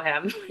probably know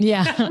him.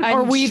 Yeah.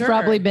 Or we've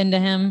probably been to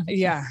him.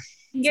 Yeah.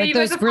 It's Yeah, like you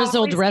guys those have grizzled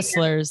probably seen him.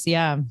 wrestlers.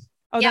 Yeah.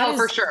 Oh, Yeah, that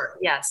for is- sure.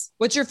 Yes.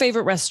 What's your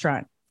favorite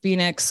restaurant?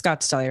 Phoenix,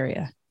 Scottsdale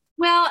area.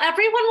 Well,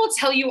 everyone will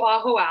tell you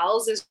Aho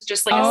Al's is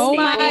just like Oh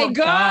a staple. my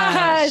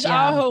gosh.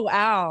 Yeah. Oh,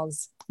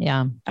 Al's.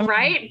 Yeah.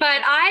 Right.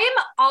 But I'm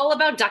all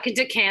about Duck and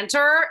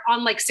Decanter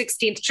on like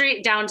 16th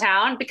Street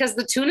downtown because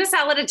the tuna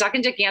salad at Duck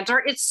and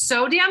Decanter, it's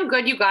so damn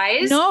good, you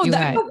guys. No, You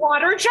that, guys. The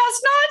water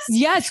chestnuts.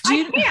 yes. Do I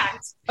you,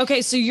 can't.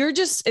 okay. So you're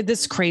just,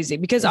 this is crazy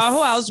because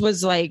Aho Al's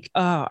was like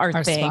our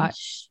thing, spot.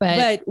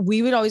 But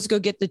we would always go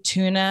get the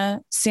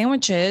tuna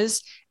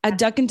sandwiches at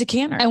Duck and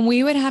Decanter. and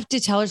we would have to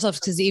tell ourselves,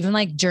 because even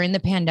like during the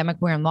pandemic,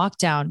 we're in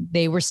lockdown,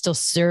 they were still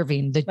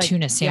serving the Like,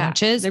 tuna yeah,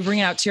 sandwiches. they bring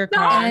it out to your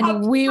car.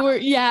 And we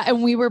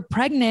were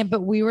pregnant,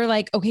 but we were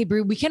like, okay,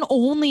 Brie, we can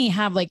only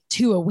have like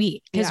 2 a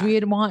week because Yeah.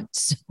 we'd want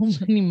so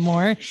many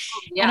more.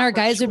 Yeah, and our for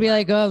guys would be sure.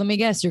 like, oh, let me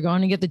guess, you're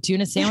going to get the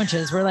tuna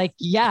sandwiches. We're like,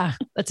 yeah,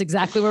 that's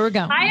exactly where we're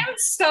going.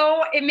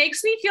 It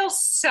makes me feel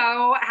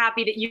so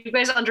happy that you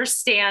guys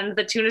understand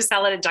the tuna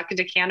salad at Duck and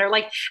Decanter.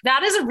 Like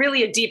that is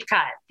really a deep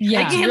cut.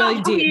 Yeah. I cannot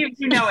Really deep. believe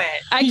you know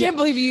it. I can't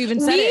believe you even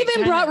said We it.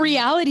 even brought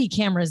reality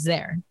cameras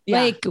there.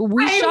 Yeah. Like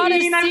we shot a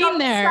I'm scene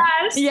there.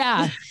 obsessed.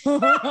 Yeah.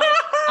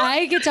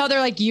 I could tell they're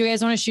like, you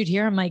guys want to shoot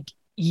here? I'm like,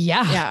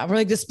 yeah. Yeah, we're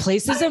like, this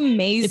place is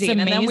amazing. And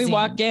then we amazing.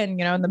 walk in,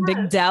 you know, in the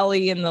big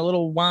deli and the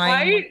little wine.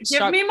 Right? Give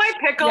shop. me my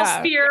pickle Yeah.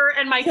 spear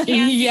and my candy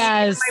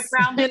Yes. and my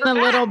brown In paper the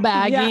little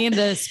bag. baggie and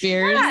the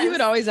spears. Yes. You would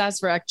always ask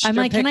for extra. I'm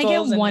like, can I get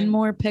pickles and one then-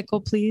 more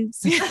pickle,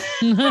 please? Oh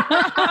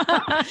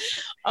my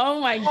Oh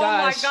my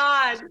gosh.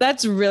 God.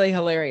 That's really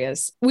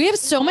hilarious. We have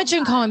so much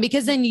in common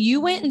because then you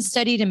went and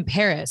studied in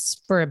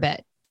Paris for a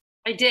bit.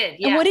 I did.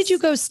 And what did yes. you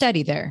go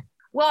study there?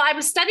 Well, I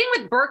was studying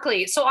with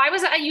Berkeley. So I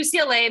was at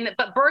UCLA,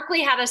 but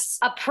Berkeley had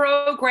a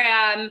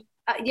program,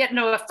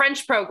 a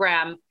French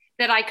program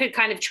that I could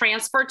kind of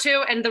transfer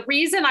to. And the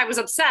reason I was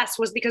obsessed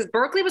was because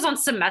Berkeley was on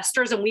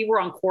semesters and we were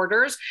on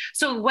quarters.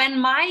 So when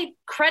my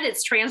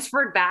credits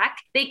transferred back,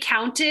 they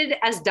counted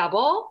as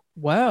double.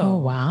 Whoa. Oh,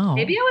 wow.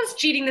 Maybe I was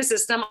cheating the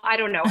system. I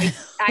don't know.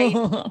 I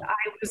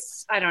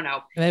don't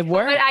know. It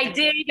worked. But I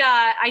did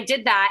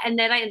that. And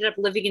then I ended up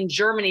living in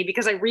Germany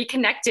because I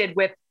reconnected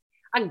with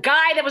a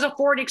guy that was a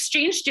foreign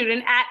exchange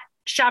student at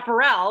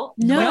Chaparral.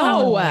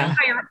 No.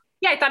 Vampire.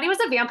 Yeah, I thought he was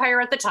a vampire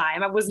at the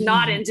time. I was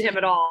not into him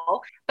at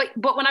all.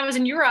 But when I was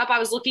in Europe, I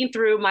was looking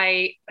through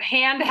my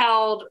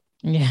handheld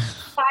Yeah.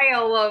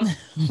 file of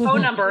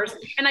phone numbers.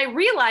 And I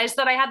realized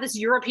that I had this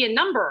European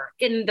number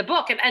in the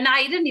book. And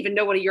I didn't even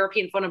know what a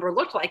European phone number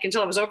looked like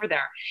until I was over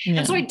there. Yeah.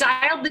 And so I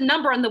dialed the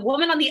number and the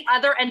woman on the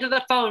other end of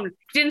the phone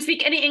didn't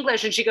speak any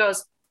English. And she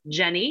goes,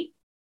 Jenny.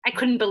 I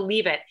couldn't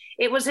believe it.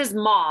 It was his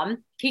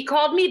mom. He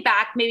called me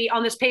back maybe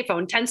on this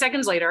payphone 10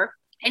 seconds later.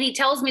 And he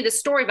tells me the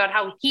story about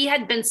how he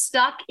had been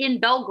stuck in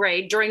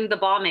Belgrade during the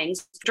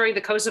bombings, during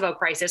the Kosovo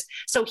crisis.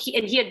 So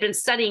he had been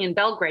studying in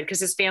Belgrade because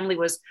his family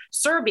was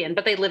Serbian,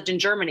 but they lived in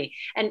Germany.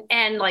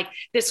 And like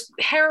this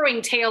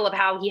harrowing tale of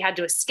how he had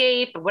to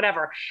escape or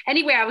whatever.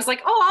 Anyway, I was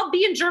like, oh, I'll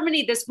be in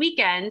Germany this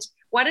weekend.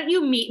 Why don't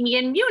you meet me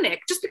in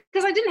Munich? Just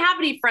because I didn't have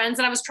any friends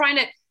and I was trying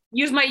to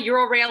use my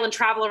Eurorail and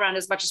travel around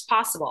as much as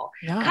possible.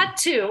 Yeah. Cut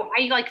to,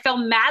 I like fell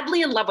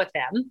madly in love with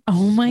him.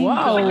 Oh my Whoa.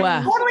 God.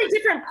 Like a totally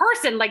different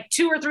person. Like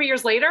 2 or 3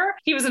 years later,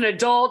 he was an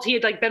adult. He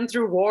had like been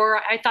through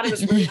war. I thought it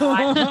was really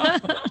hot.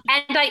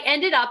 And I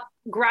ended up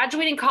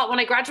graduating college. When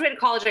I graduated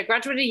college, I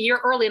graduated a year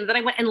early, and then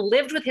I went and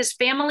lived with his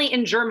family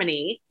in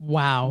Germany.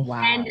 Wow.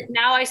 And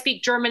now I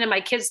speak German and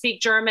my kids speak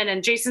German.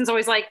 And Jason's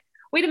always like,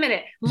 wait a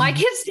minute, my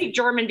kids speak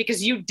German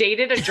because you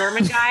dated a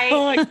German guy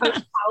like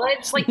post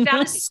college. Like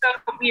that is so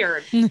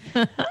weird.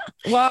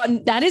 Well,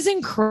 That is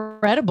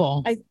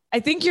incredible. I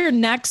think your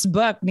next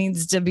book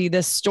needs to be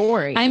this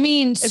story. I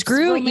mean,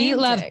 screw Eat,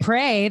 Love, romantic.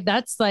 Pray.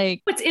 That's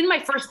like, It's in my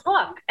first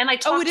book. And I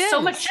talked it so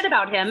is. much shit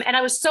about him. And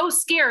I was so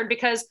scared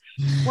because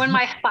when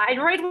my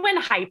thyroid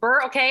went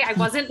hyper, okay, I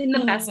wasn't in the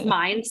best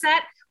mindset,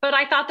 but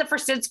I thought that for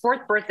Sid's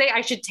 4th birthday,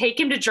 I should take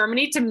him to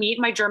Germany to meet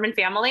my German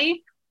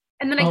family.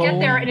 And then I get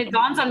there and it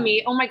dawns on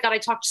me, oh my God, I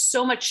talked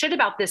so much shit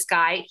about this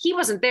guy. He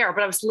wasn't there,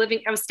 but I was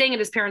staying at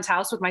his parents'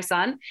 house with my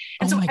son.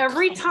 And so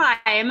every time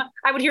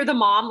I would hear the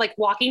mom like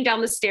walking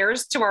down the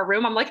stairs to our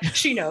room, I'm like,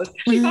 she knows,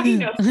 she fucking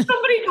knows.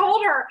 Somebody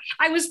told her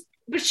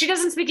but she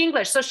doesn't speak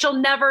English. So she'll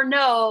never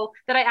know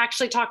that I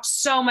actually talked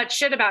so much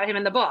shit about him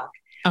in the book.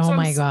 oh So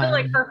my I'm God. still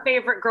like her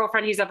favorite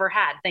girlfriend he's ever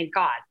had. Thank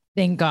God.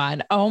 Thank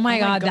God. Oh my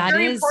God. That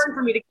Very is important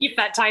for me to keep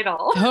that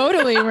title.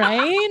 totally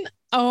right.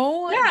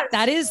 Oh, Yes.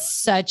 that is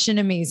such an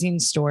amazing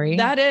story.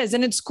 that is,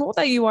 and it's cool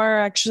that you are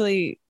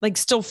actually like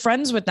still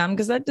friends with them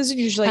because that doesn't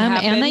usually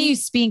happen. and that you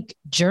speak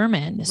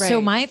German. So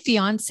Right. my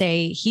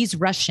fiance, he's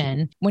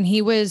Russian. When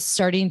he was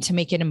starting to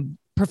make it in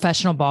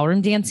professional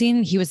ballroom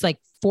dancing, he was like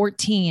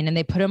 14 and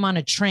they put him on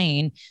a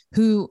train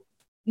who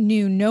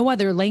knew no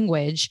other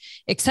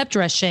language except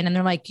Russian. And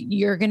they're like,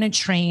 you're going to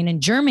train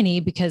in Germany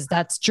because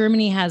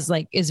Germany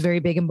is very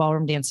big in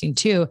ballroom dancing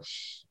too.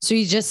 So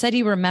he just said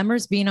he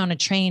remembers being on a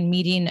train,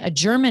 meeting a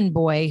German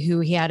boy who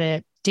he had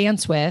to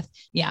dance with.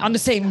 Yeah. On the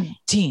same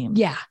team.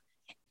 Yeah.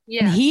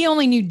 Yeah. And he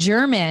only knew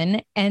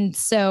German. And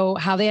so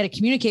how they had to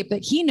communicate, but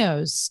he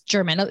knows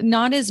German,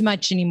 not as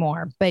much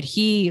anymore, but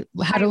he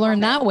had to learn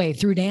that way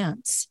through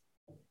dance.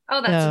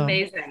 Oh, that's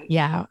amazing.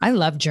 Yeah. I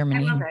love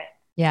Germany. I love it.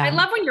 Yeah. I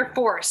love when you're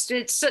forced.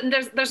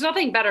 There's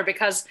nothing better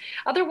because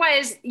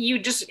otherwise you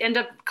just end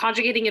up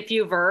conjugating a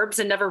few verbs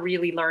and never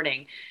really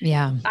learning.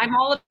 Yeah. I'm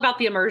all about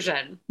the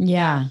immersion.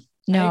 Yeah.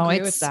 No, I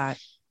agree with that.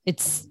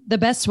 It's the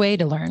best way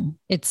to learn.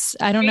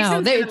 I don't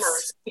know.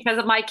 Because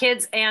of my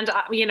kids. And,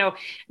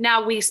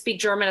 now we speak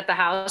German at the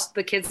house,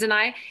 the kids and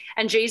I,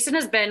 and Jason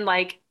has been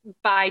like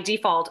by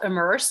default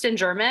immersed in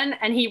German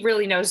and he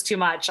really knows too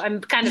much. I'm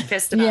kind of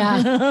pissed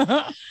about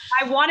it.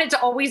 I wanted to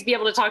always be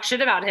able to talk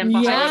shit about him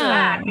behind his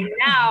back. And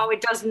now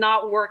it does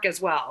not work as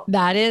well.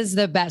 That is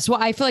the best.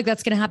 Well, I feel like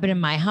that's going to happen in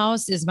my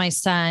house is my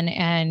son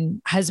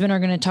and husband are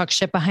going to talk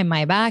shit behind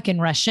my back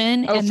in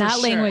Russian. And that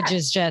language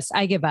is just,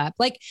 I give up.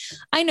 Like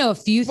I know a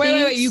few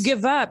things. Wait, you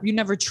give up. You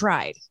never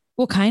tried.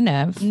 Well, kind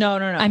of. No.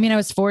 I mean, I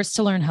was forced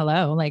to learn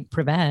hello, like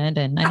prevent,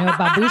 and I know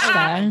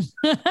babushka.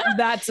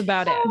 That's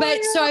about it. But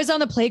so I was on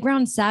the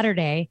playground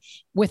Saturday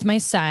with my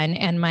son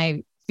and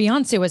my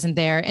fiance wasn't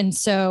there. And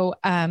so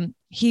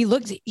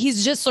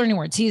he's just learning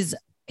words.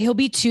 He'll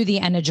be 2 the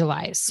end of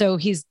July. So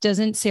he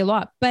doesn't say a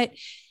lot, but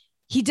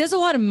he does a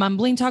lot of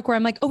mumbling talk where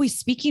I'm like, oh, he's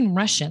speaking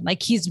Russian.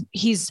 Like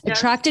he's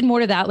attracted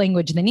more to that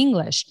language than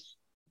English.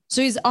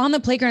 So he's on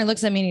the playground and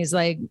looks at me and he's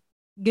like,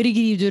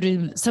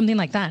 something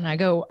like that. And I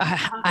go,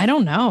 I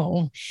don't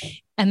know.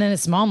 And then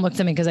his mom looked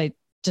at me because I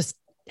just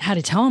had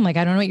to tell him, like,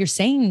 I don't know what you're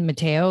saying,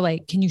 Mateo.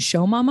 Like, can you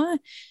show mama?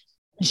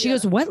 And she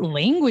goes, what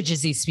language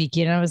is he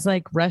speaking? And I was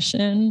like,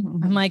 Russian.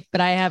 I'm like,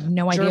 but I have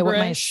no idea what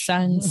my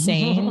son's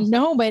saying.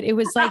 No, but it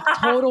was like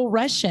total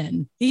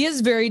Russian. He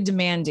is very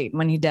demanding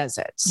when he does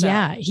it. So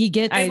yeah, he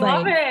gets I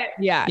love it.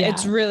 Yeah,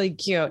 it's really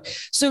cute.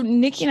 So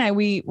Nikki and I,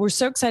 we're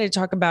so excited to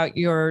talk about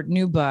your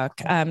new book,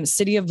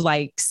 City of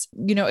Likes.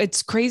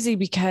 It's crazy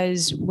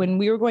because when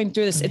we were going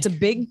through this, it's a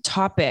big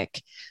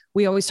topic.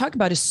 We always talk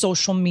about is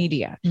social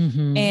media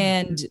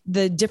and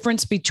the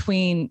difference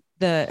between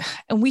and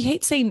we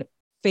hate saying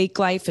fake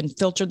life and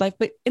filtered life,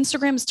 but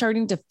Instagram is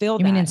starting to fill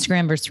that. You mean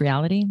Instagram versus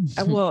reality?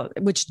 Well,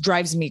 which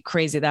drives me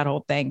crazy, that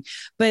whole thing.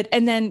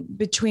 And then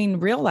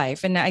between real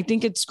life. And I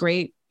think it's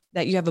great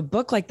that you have a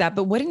book like that,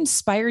 but what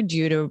inspired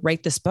you to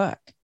write this book?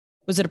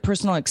 Was it a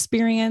personal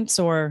experience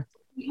or?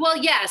 Well,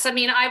 yes. I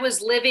mean, I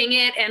was living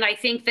it and I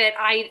think that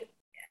I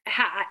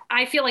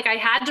feel like I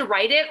had to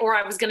write it or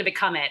I was going to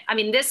become it. I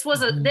mean, this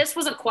was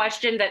a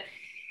question that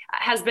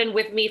has been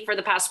with me for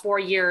the past 4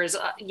 years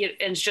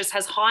and just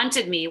has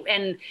haunted me.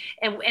 And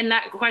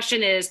that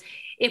question is,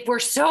 if we're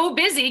so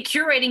busy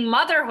curating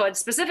motherhood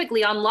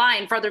specifically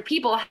online for other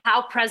people,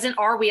 how present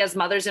are we as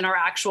mothers in our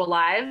actual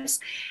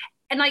lives?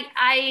 And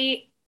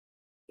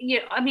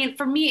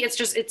for me,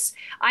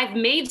 I've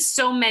made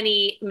so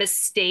many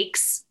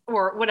mistakes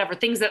or whatever,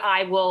 things that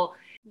I will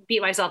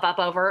beat myself up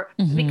over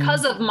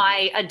because of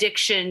my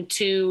addiction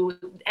to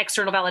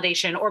external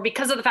validation or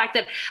because of the fact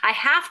that I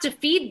have to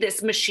feed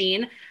this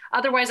machine.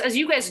 Otherwise, as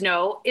you guys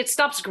know, it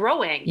stops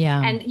growing. Yeah.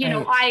 And,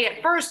 I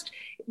at first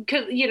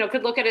could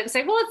look at it and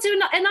say, well, it's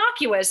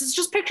innocuous. It's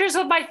just pictures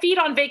of my feet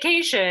on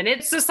vacation.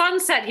 It's the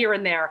sunset here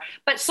and there.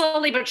 But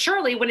slowly but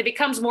surely, when it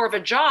becomes more of a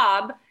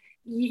job,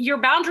 your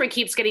boundary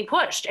keeps getting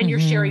pushed and you're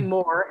sharing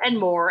more and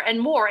more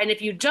and more. And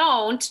if you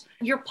don't,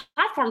 your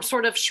platform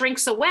sort of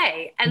shrinks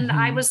away. And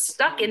I was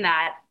stuck in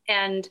that.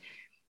 And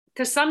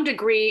to some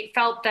degree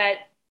felt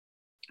that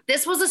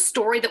this was a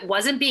story that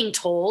wasn't being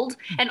told.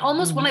 And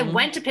almost when I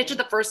went to pitch it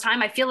the first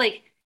time, I feel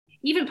like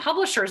even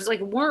publishers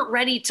weren't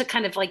ready to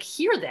kind of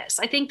hear this.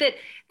 I think that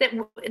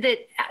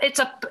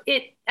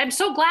I'm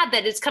so glad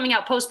that it's coming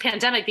out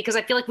post-pandemic because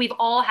I feel like we've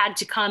all had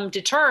to come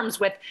to terms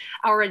with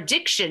our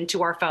addiction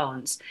to our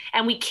phones,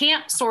 and we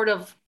can't sort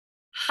of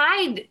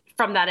hide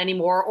from that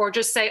anymore or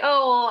just say,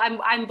 oh,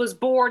 I was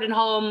bored at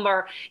home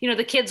or,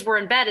 the kids were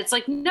in bed. It's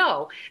like,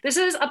 no, this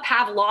is a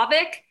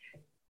Pavlovic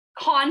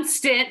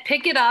constant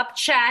pick it up,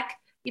 check,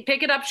 you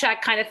pick it up,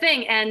 check kind of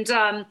thing. And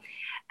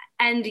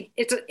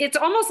it's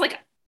almost like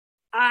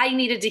I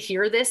needed to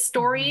hear this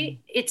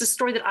story. It's a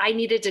story that I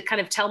needed to kind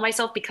of tell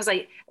myself because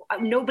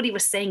nobody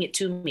was saying it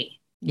to me.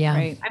 Yeah.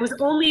 Right. I was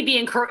only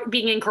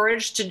being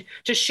encouraged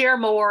to share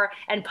more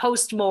and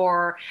post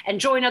more and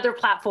join other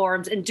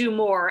platforms and do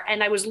more.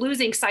 And I was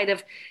losing sight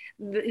of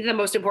the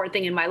most important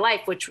thing in my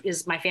life, which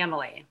is my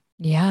family.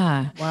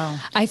 Yeah. Wow.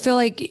 I feel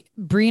like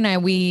Bree and I,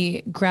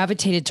 we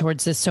gravitated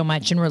towards this so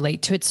much and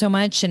relate to it so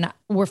much. And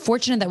we're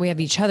fortunate that we have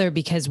each other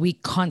because we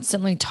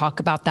constantly talk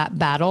about that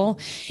battle.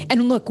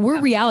 And look, we're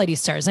reality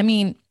stars. I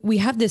mean, we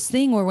have this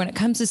thing where when it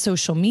comes to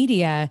social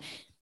media,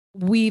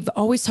 we've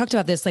always talked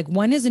about this, like,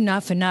 when is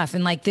enough?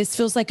 And like, this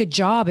feels like a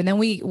job. And then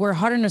we're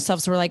hard on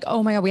ourselves. So we're like,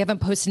 oh my God, we haven't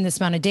posted in this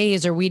amount of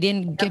days, or we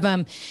didn't give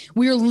them,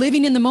 we were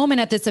living in the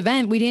moment at this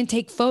event. We didn't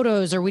take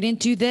photos, or we didn't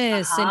do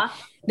this. And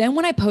then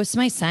when I post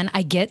my son,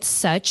 I get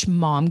such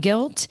mom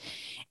guilt.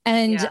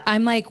 And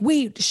I'm like,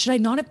 wait, should I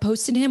not have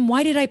posted him?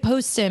 Why did I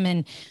post him?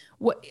 And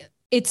what?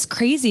 It's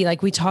crazy.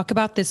 Like, we talk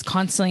about this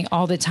constantly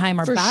all the time,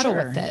 our battle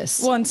with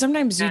this. Well, and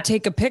sometimes you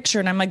take a picture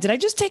and I'm like, did I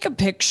just take a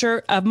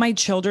picture of my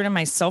children and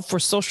myself for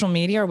social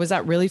media, or was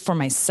that really for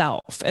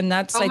myself? And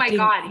that's, God, you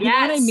know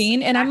what I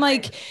mean? And I'm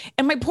like,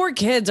 and my poor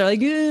kids are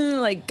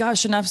like,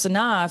 gosh, enough's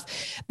enough.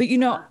 But you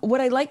know, what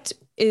I liked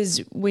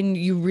is when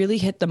you really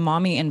hit the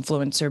mommy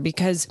influencer,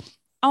 because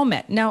I'll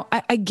admit, now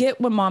I get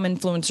what mom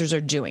influencers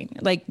are doing.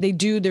 Like,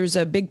 there's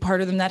a big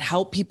part of them that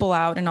help people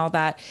out and all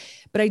that.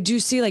 But I do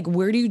see, like,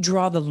 where do you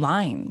draw the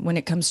line when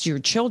it comes to your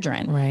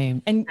children?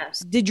 Right. And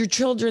did your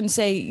children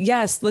say,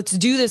 yes, let's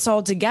do this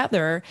all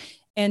together?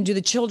 And do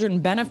the children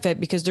benefit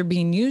because they're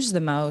being used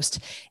the most?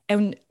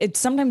 And it's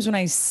sometimes when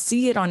I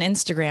see it on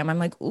Instagram, I'm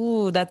like,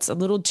 ooh, that's a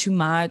little too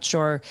much,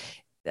 or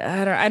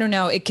I don't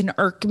know. It can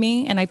irk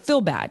me. And I feel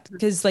bad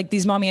because, like,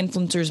 these mommy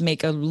influencers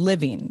make a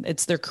living.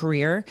 It's their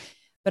career.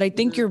 But I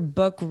think your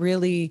book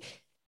really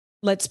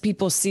lets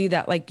people see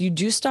that, like, you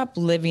do stop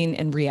living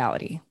in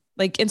reality.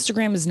 Like,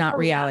 Instagram is not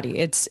reality.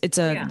 It's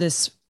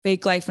this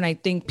fake life. And I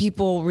think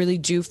people really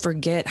do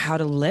forget how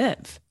to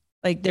live.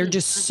 Like, they're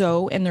just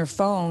so in their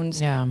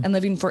phones and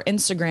living for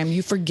Instagram.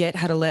 You forget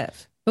how to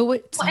live.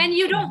 But and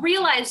you don't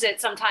realize it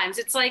sometimes.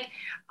 It's like,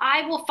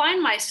 I will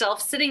find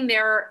myself sitting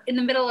there in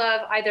the middle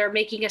of either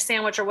making a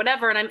sandwich or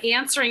whatever, and I'm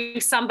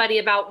answering somebody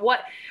about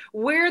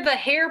where the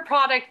hair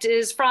product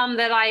is from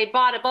that I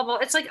bought at blah, blah.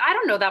 It's like, I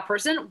don't know that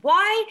person.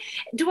 Why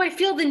do I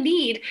feel the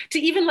need to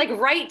even, like,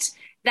 write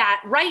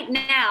that right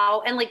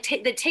now? And like,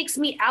 that takes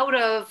me out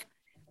of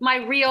my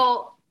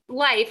real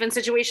life and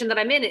situation that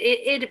I'm in.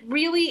 It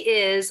really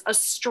is a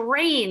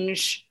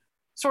strange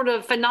sort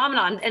of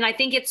phenomenon. And I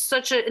think it's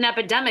such an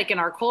epidemic in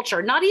our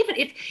culture. Not even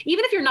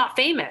if you're not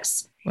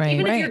famous,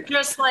 even if you're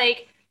just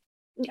like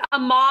a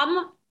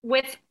mom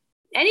with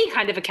any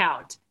kind of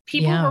account,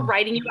 people who are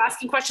writing you,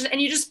 asking questions,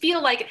 and you just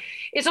feel like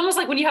it's almost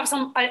like when you have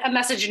a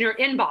message in your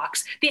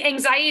inbox, the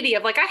anxiety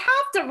of, like, I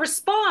have to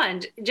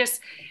respond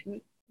just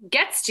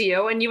gets to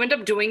you, and you end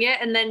up doing it,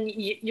 and then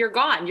you're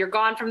gone. You're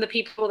gone from the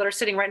people that are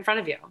sitting right in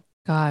front of you.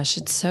 Gosh,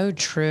 it's so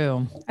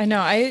true. I know.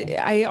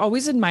 I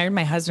always admired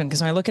my husband,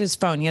 because when I look at his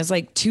phone, he has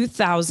like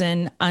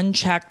 2,000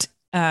 unchecked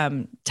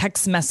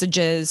text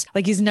messages.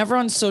 Like, he's never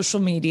on social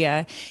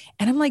media.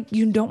 And I'm like,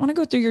 you don't want to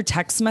go through your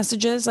text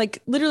messages?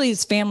 Like, literally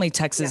his family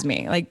texts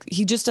me. Like,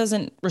 he just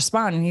doesn't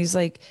respond. And he's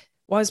like,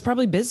 well, I was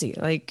probably busy.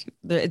 Like,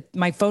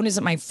 my phone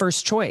isn't my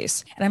first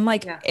choice. And I'm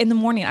like, in the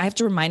morning, I have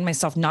to remind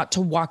myself not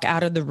to walk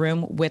out of the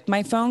room with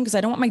my phone, because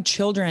I don't want my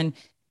children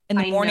in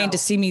the morning to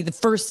see me the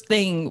first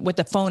thing with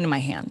the phone in my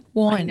hand.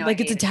 Well, like,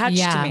 it's attached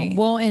to me.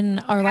 Well,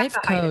 and our life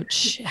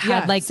coach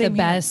had like the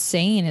best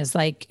saying is,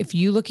 like, if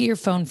you look at your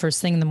phone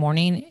first thing in the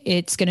morning,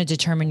 it's going to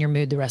determine your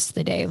mood the rest of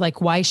the day.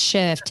 Like, why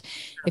shift?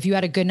 If you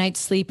had a good night's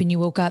sleep and you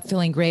woke up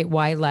feeling great,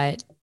 why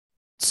let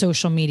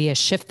social media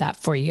shift that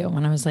for you?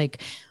 And I was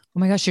like, oh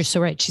my gosh, you're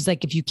so right. She's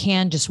like, if you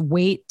can, just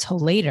wait till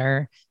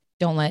later.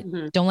 Don't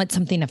let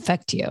something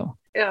affect you.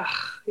 Ugh,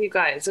 you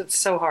guys, it's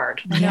so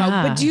hard. I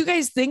know. But do you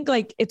guys think,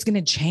 like, it's going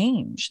to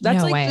change?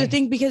 That's the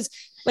thing, because,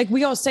 like,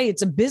 we all say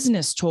it's a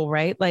business tool,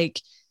 right?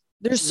 Like,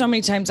 there's so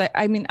many times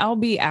I mean, I'll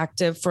be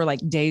active for like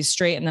days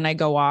straight and then I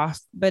go off,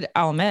 but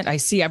I'll admit I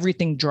see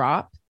everything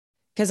drop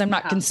because I'm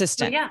not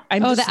consistent.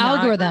 The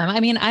algorithm.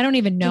 I mean, I don't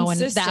even know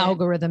the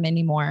algorithm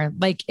anymore.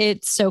 Like,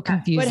 it's so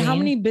confusing. But how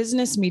many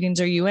business meetings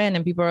are you in?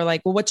 And people are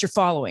like, well, what's your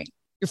following?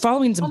 Your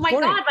following's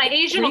important. Oh my God, my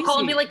agent will call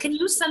and be like, can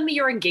you send me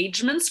your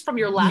engagements from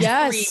your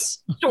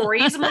last 3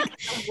 stories? I'm like,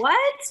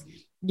 what?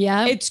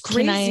 Yeah. It's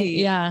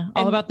crazy.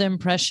 All about the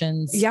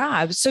impressions.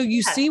 Yeah. So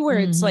you see where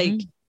it's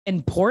like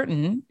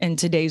important in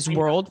today's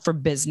world for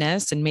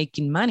business and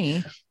making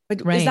money.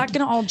 But is that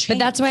going to all change? But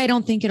that's why I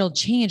don't think it'll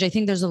change. I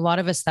think there's a lot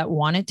of us that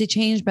want it to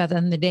change, but at the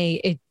end of the day,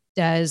 it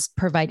does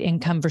provide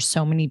income for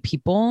so many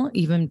people,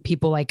 even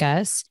people like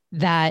us,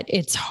 that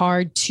it's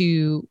hard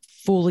to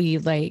fully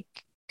like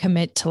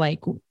commit to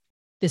like,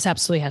 this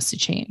absolutely has to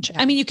change.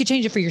 I mean, you could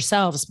change it for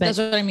yourselves, but that's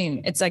what I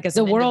mean. It's like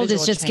the world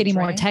is just getting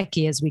more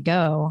techie as we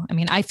go. I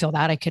mean, I feel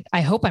that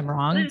I hope I'm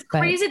wrong. It's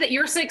crazy that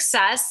your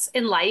success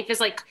in life is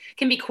like,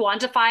 can be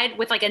quantified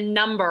with like a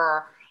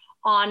number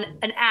on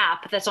an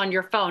app that's on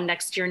your phone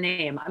next to your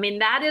name. I mean,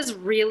 that is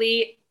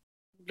really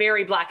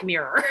very Black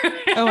Mirror.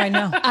 Oh, I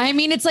know. I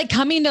mean, it's like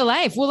coming to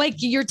life. Well, like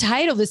your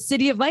title, The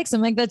City of Likes.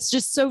 I'm like, that's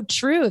just so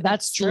true.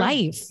 That's true.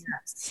 Life.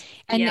 Yes.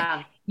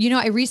 And, you know,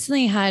 I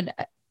recently had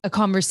a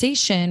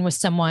conversation with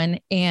someone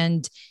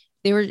and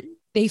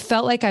they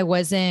felt like I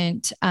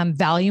wasn't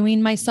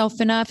valuing myself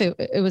enough.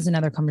 It was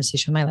another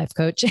conversation with my life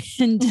coach.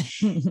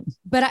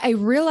 But I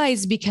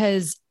realized,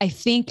 because I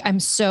think I'm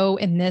so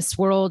in this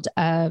world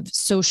of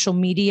social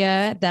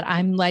media that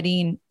I'm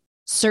letting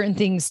certain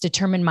things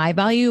determine my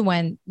value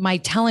when my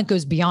talent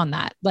goes beyond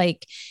that.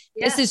 Like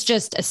this is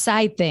just a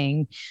side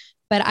thing,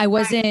 but I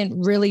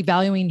wasn't really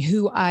valuing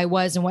who I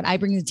was and what I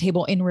bring to the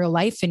table in real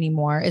life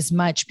anymore as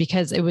much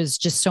because it was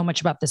just so much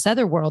about this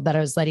other world that I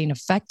was letting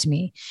affect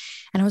me.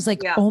 And I was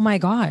like, oh my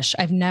gosh,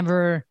 I've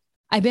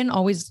been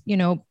always,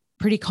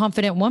 pretty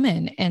confident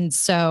woman. And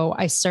so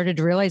I started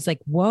to realize like,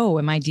 whoa,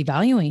 am I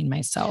devaluing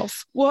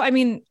myself? Well, I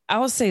mean,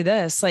 I'll say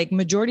this, like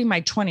majority of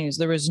my 20s,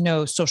 there was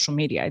no social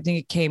media. I think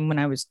it came when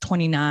I was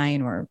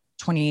 29 or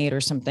 28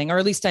 or something, or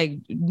at least I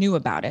knew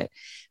about it.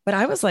 But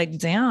I was like,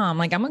 damn,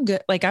 like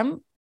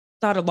I'm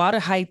thought a lot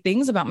of high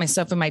things about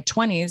myself in my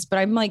 20s, but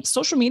I'm like,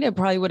 social media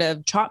probably would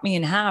have chopped me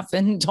in half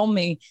and told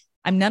me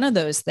I'm none of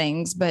those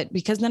things. But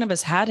because none of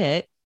us had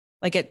it,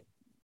 like at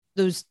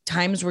those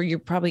times where you're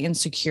probably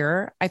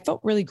insecure, I felt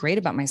really great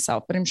about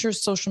myself, but I'm sure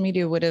social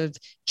media would have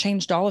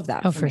changed all of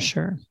that. Oh, for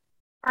sure.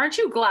 Aren't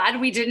you glad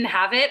we didn't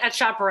have it at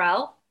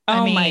Chaparral?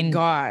 Oh my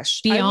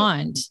gosh.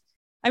 Beyond.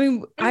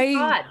 I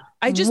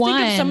just think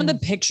of some of the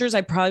pictures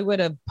I probably would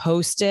have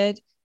posted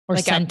or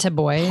like sent to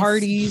boys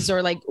parties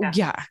or like,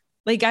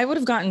 like I would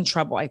have gotten in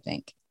trouble, I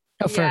think.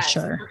 Oh, for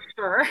sure.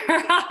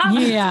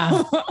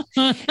 Yeah.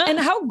 And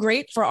how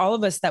great for all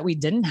of us that we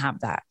didn't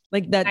have that.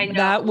 Like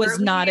that was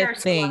not a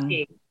thing.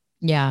 Lucky.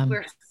 Yeah.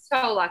 We're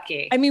so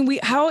lucky. I mean,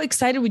 how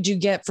excited would you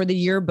get for the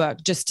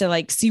yearbook just to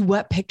like see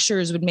what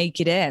pictures would make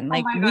it in?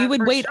 Like we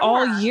would wait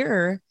all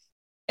year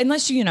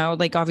unless,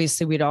 like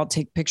obviously we'd all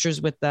take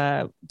pictures with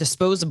the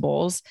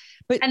disposables,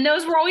 and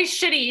those were always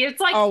shitty. It's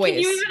like, always.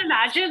 Can you even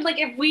imagine? Like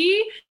if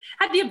we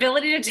had the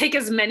ability to take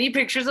as many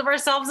pictures of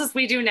ourselves as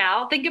we do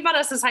now, think about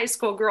us as high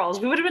school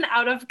girls. We would have been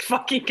out of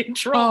fucking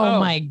control.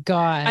 Oh my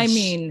gosh. I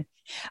mean,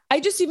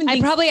 I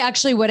probably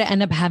actually would have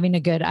ended up having a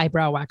good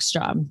eyebrow wax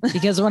job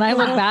because when I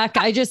look back,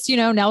 I just,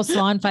 nail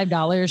salon,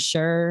 $5,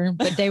 sure.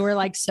 But they were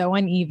like so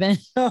uneven.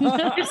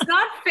 It's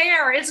not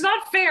fair. It's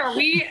not fair.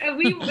 We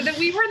were in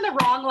the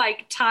wrong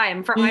like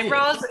time for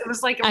eyebrows. It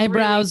was like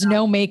eyebrows, really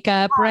no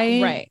makeup,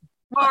 right? Right.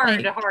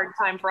 Hard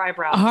time for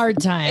eyebrows. Hard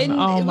time. And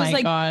oh it my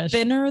was gosh.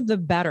 Thinner the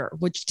better,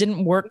 which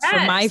didn't work for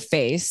my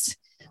face.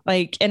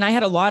 Like, and I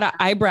had a lot of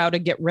eyebrow to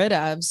get rid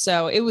of.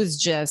 So it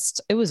was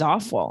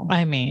awful.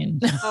 I mean,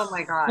 oh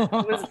my God,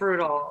 it was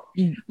brutal.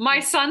 My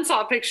son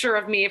saw a picture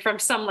of me from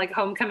some like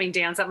homecoming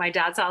dance at my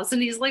dad's house.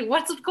 And he's like,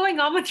 what's going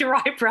on with your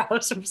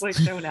eyebrows? I was like,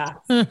 don't ask.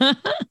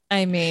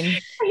 I mean,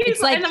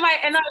 it's like, and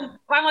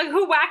I'm like,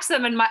 who waxed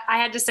them? And I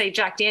had to say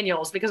Jack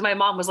Daniels because my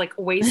mom was like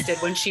wasted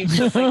when she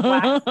just like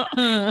waxed,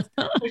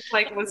 which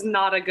like was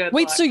not a good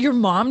Wait, look. So your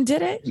mom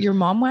did it? Your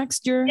mom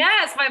waxed your?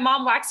 Yes, my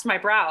mom waxed my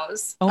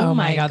brows. Oh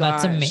my God,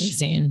 that's amazing.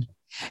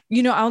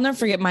 I'll never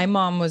forget. My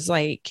mom was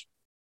like,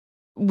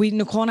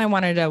 Nicole and I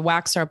wanted to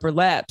wax our upper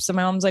lips. And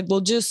my mom's like, well,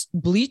 just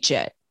bleach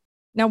it.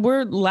 Now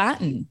we're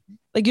Latin.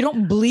 Like you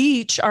don't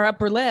bleach our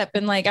upper lip.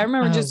 And like, I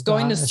remember just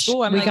going to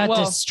school. We got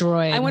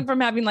destroyed. I went from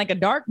having like a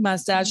dark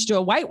mustache to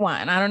a white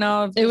one. I don't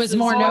know if it was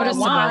more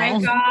noticeable. More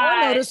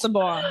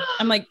noticeable.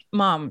 I'm like,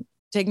 Mom,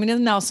 take me to the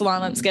nail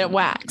salon. Let's get it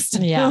waxed.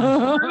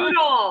 Yeah.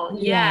 Brutal.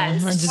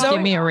 Yes. Or just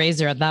give me a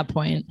razor at that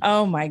point.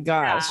 Oh my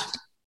gosh. Yeah.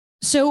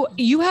 So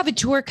you have a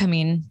tour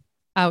coming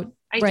out,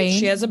 right?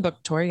 She has a book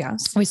tour.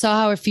 Yes. We saw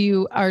how a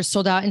few are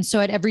sold out. And so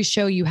at every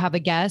show you have a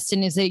guest,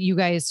 and is it you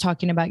guys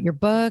talking about your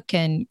book?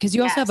 And cause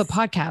you also have a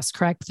podcast,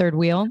 correct? Third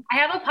Wheel. I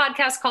have a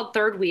podcast called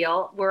Third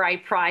Wheel where I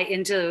pry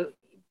into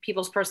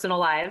people's personal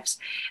lives.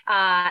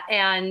 But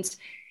I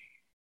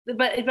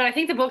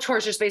think the book tour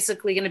is just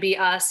basically going to be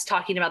us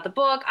talking about the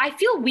book. I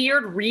feel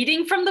weird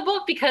reading from the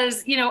book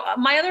because,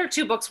 my other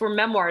two books were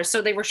memoirs.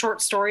 So they were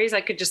short stories.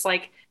 I could just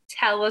like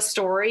tell a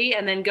story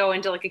and then go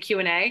into like a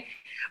Q&A.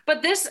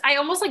 But this, I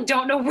almost like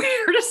don't know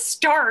where to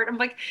start. I'm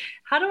like,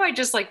 how do I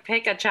just like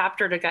pick a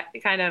chapter to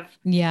kind of,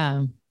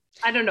 I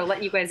don't know,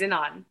 let you guys in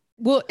on.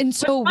 Well, and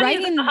so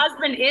writing, the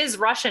husband is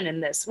Russian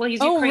in this. Well,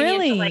 he's Ukrainian,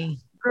 really? But like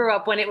grew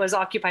up when it was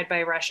occupied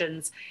by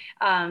Russians.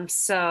 Wow.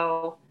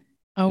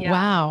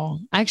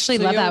 I actually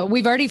love that.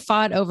 We've already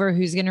fought over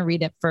who's going to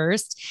read it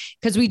first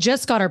because we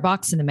just got our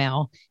box in the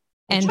mail.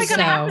 And I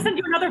have to send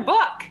you another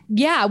book.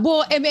 Yeah.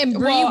 Well, and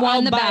Bree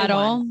won the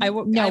battle.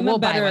 We'll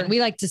buy one. We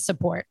like to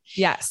support.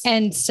 Yes.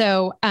 And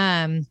so,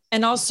 and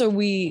also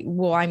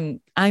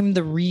I'm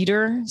the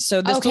reader.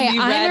 So this will be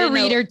read I'm a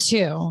reader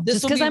too.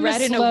 This because I'm a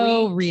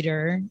slow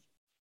reader.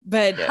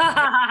 But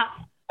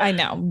I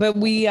know, but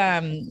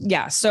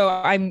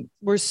so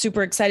we're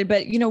super excited,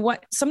 but you know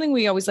what, something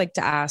we always like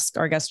to ask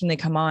our guests when they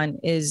come on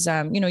is,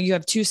 you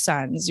have two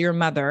sons, you're a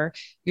mother,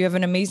 you have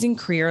an amazing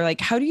career.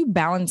 Like, how do you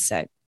balance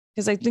it?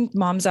 Because I think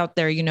moms out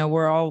there,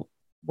 we're all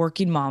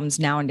working moms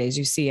nowadays,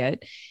 you see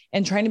it,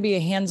 and trying to be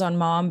a hands-on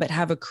mom, but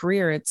have a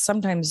career. It's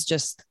sometimes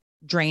just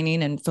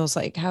draining and feels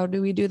like, how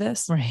do we do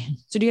this? Right.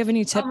 So do you have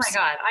any tips? Oh my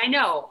God. I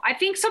know. I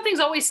think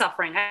something's always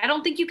suffering. I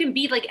don't think you can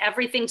be like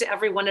everything to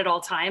everyone at all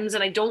times.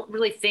 And I don't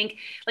really think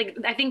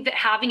I think that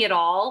having it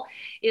all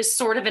is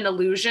sort of an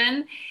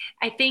illusion.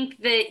 I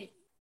think that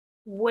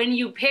when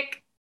you pick,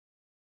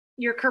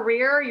 your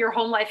career, your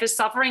home life is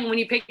suffering. When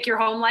you pick your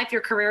home life,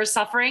 your career is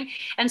suffering.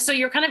 And so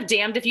you're kind of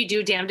damned if you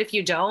do, damned if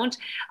you don't.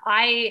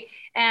 I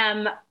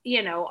am,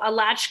 a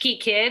latchkey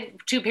kid,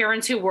 2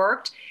 parents who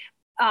worked,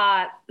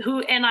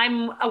 and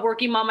I'm a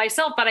working mom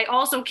myself, but I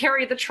also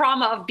carry the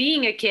trauma of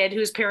being a kid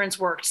whose parents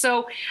worked.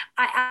 So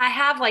I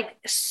have like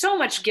so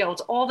much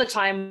guilt all the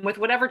time with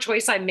whatever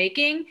choice I'm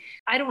making.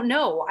 I don't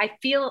know. I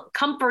feel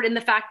comfort in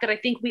the fact that I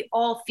think we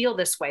all feel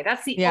this way.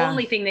 That's the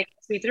only thing that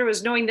gets me through,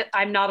 is knowing that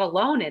I'm not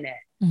alone in it.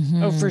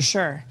 Mm-hmm. Oh, for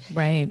sure.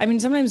 Right. I mean,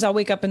 sometimes I'll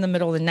wake up in the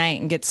middle of the night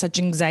and get such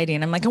anxiety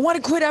and I'm like, I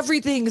want to quit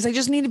everything because I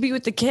just need to be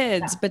with the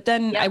kids. But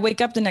then I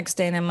wake up the next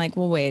day and I'm like,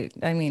 well, wait,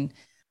 I mean,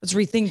 let's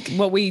rethink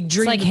what we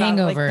dream It's like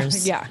about.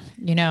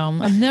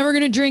 hangovers. I'm never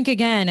going to drink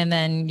again. And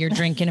then you're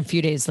drinking a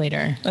few days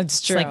later.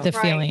 That's true. It's like the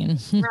feeling.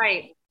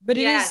 Right. But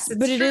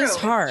it is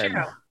hard.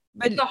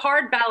 But it's a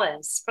hard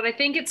balance. But I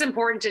think it's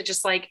important to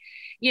just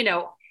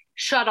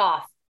shut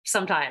off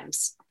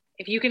sometimes.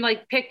 If you can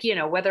pick,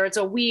 whether it's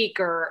a week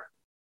or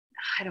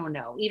I don't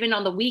know, even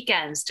on the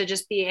weekends, to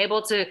just be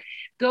able to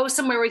go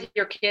somewhere with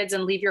your kids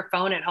and leave your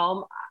phone at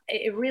home.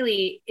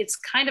 It's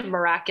kind of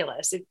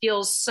miraculous. It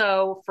feels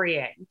so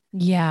freeing.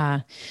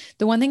 Yeah.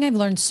 The one thing I've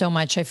learned so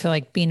much, I feel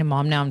like being a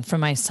mom now for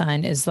my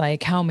son, is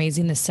like how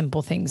amazing the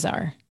simple things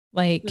are.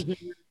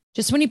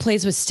 Just when he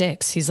plays with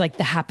sticks, he's like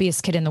the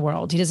happiest kid in the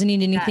world. He doesn't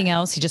need anything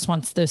else. He just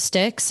wants those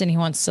sticks and he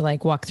wants to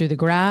walk through the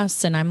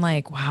grass. And I'm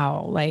like,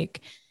 wow,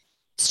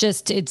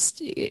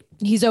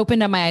 he's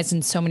opened up my eyes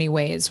in so many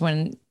ways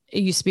when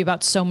it used to be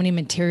about so many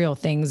material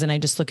things. And I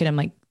just look at him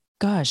like,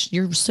 gosh,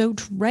 you're so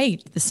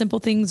right. The simple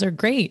things are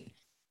great.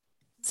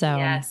 So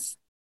yes,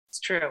 it's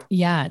true.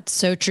 Yeah, it's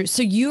so true.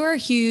 So you are a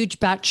huge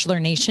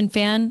Bachelor Nation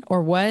fan,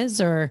 or was,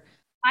 or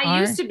I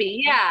used to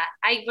be. Yeah.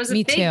 I was a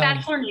big too.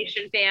 Bachelor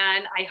Nation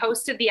fan. I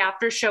hosted the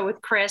after show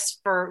with Chris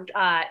for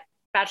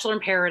Bachelor in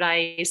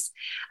Paradise.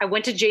 I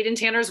went to Jade and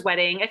Tanner's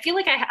wedding. I feel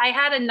like I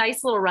had a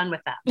nice little run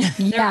with them.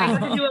 I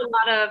got to do a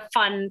lot of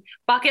fun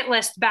bucket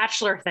list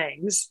Bachelor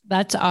things.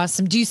 That's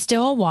awesome. Do you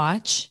still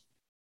watch?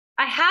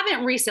 I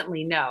haven't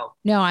recently, no.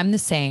 No, I'm the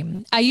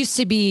same. I used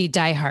to be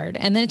diehard,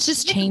 and then it's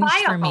just changed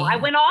for me. I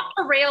went off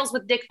the rails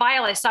with Nick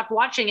Viall. I stopped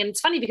watching, and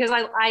it's funny because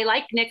I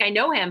like Nick. I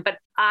know him, but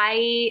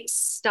I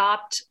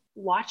stopped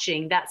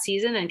watching that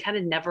season and kind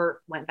of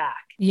never went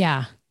back.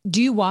 Yeah.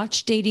 Do you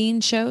watch dating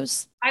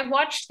shows? I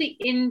watched the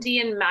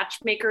Indian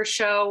Matchmaker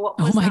show.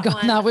 Oh my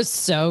God, that was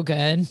so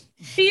good.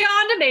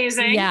 Beyond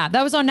amazing. Yeah,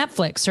 that was on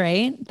Netflix,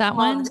 right? That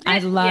one? I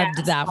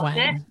loved that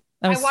one.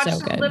 I watched so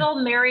good. Little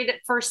Married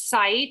at First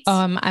Sight.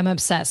 I'm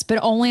obsessed, but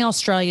only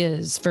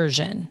Australia's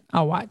version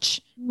I'll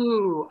watch.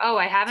 Ooh,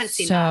 I haven't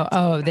seen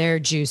that. They're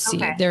juicy.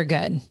 Okay. They're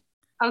good.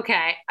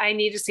 Okay, I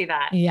need to see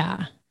that.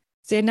 Yeah.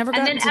 See, I never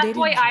got into dating. And then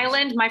F-Boy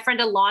Island, my friend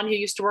Alon, who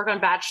used to work on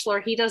Bachelor,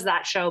 he does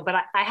that show, but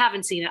I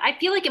haven't seen it. I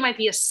feel like it might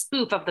be a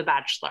spoof of The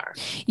Bachelor.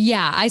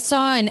 Yeah, I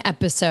saw an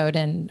episode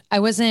and I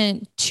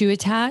wasn't too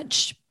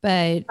attached,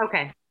 but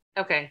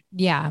okay.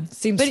 Yeah,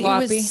 seems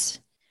sloppy,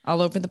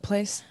 all over the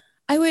place.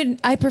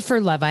 I prefer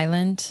Love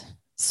Island.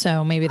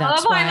 So maybe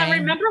that's why.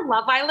 Island. Remember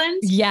Love Island?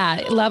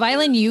 Yeah. Love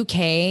Island,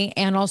 UK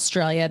and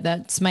Australia.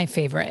 That's my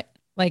favorite.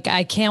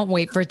 I can't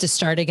wait for it to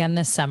start again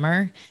this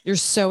summer. You're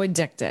so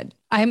addicted.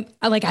 I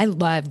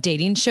love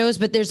dating shows,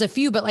 but there's a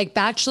few, but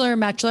Bachelor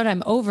and Bachelorette,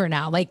 I'm over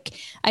now.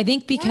 I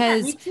think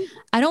because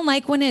I don't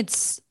like when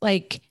it's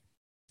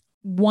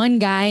one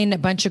guy and a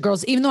bunch of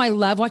girls, even though I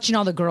love watching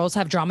all the girls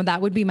have drama,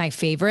 that would be my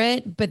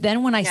favorite. But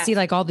then when I see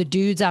all the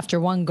dudes after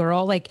one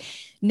girl,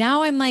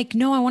 now I'm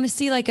no, I want to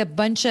see a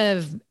bunch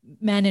of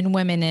men and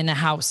women in a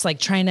house,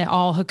 trying to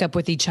all hook up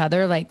with each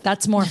other.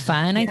 That's more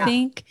fun, I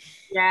think.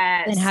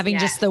 Yes. Than having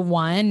just the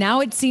one.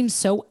 Now it seems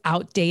so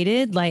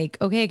outdated.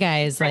 Okay,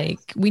 guys,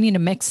 we need to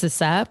mix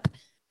this up.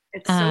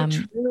 It's so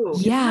true.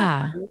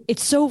 Yeah.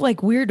 It's so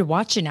weird to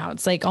watch it now.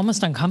 It's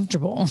almost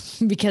uncomfortable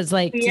because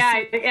I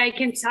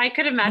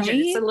could imagine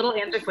it's a little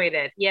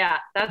antiquated. Yeah.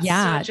 That's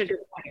such a good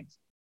point.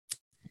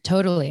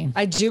 Totally.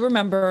 I do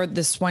remember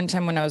this one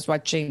time when I was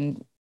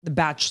watching The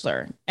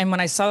Bachelor, and when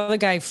I saw the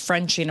guy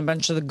Frenching a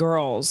bunch of the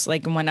girls,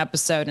 in one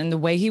episode, and the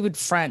way he would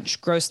French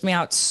grossed me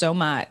out so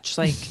much.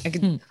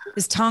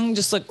 His tongue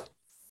just looked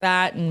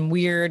fat and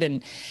weird.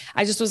 And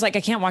I just was I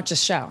can't watch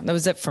this show. That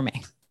was it for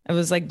me. It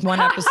was one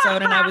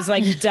episode and I was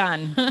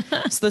done.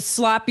 It's the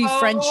sloppy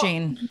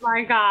Frenching. Oh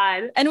my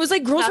God. And it was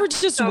girls were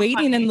just so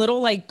waiting in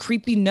little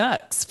creepy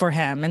nooks for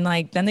him. And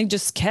then they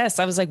just kiss.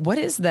 I was what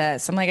is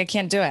this? I'm I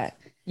can't do it.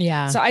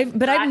 Yeah. So I've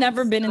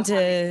never been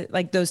into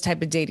those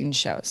type of dating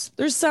shows.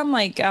 There's some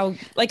I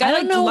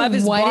don't know Love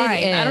is what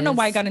Blind. it is. I don't know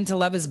why I got into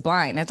Love is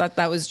Blind. I thought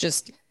that was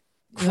just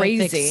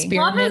crazy.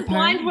 Love is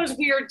Blind was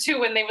weird too,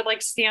 when they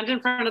would stand in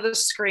front of the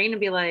screen and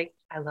be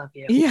I love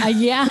you.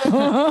 Yeah.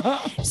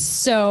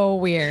 So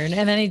weird.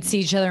 And then they'd see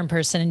each other in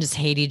person and just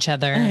hate each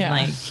other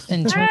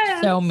and turn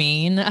so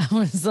mean. I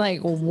was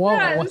whoa.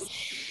 Yes.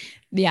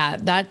 Yeah,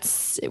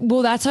 that's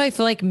how I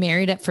feel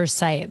Married at First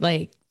Sight.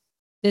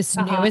 This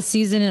newest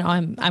season,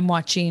 and I'm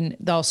watching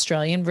the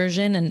Australian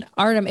version, and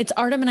it's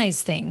Artem and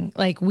I's thing.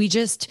 Like we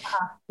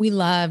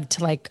love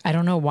to, like, I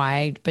don't know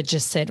why, but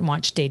just sit and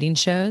watch dating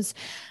shows.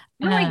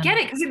 No, I get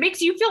it, because it makes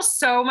you feel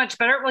so much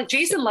better. Like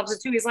Jason loves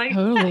it too. He's like,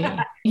 totally.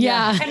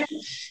 Yeah. And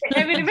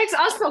I mean, it makes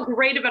us feel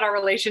great about our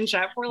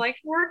relationship. We're like,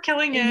 we're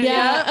killing it.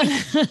 Yeah.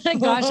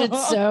 Gosh,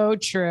 it's so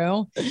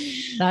true.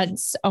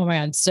 That's, oh my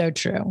God, so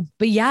true.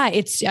 But yeah,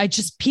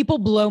 people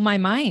blow my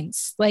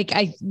minds. Like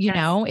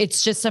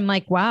it's just, I'm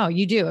like, wow,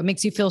 you do. It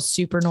makes you feel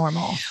super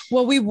normal.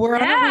 Well, we were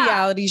on a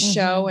reality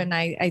show, and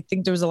I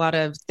think there was a lot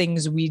of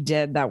things we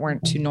did that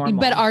weren't too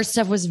normal. But our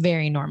stuff was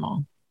very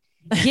normal.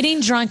 Getting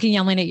drunk and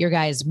yelling at your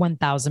guy is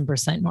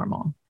 1000%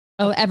 normal.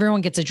 Oh,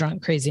 everyone gets a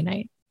drunk crazy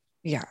night.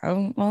 Yeah.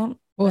 Well,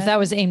 if that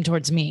was aimed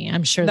towards me,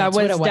 I'm sure that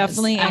was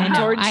definitely aimed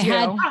towards you. I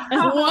had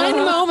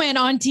one moment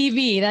on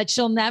TV that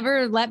she'll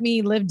never let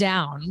me live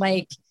down.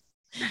 Like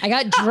I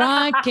got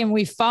drunk and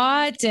we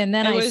fought, and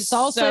then I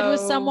salsaed with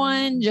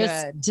someone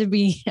just to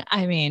be,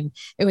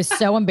 it was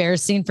so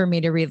embarrassing for me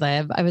to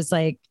relive. I was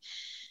like,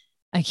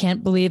 I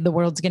can't believe the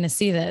world's going to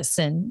see this.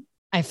 And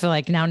I feel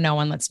like now no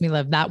one lets me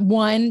live that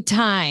one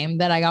time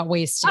that I got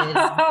wasted.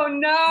 Oh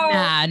no.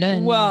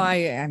 Mad. Well,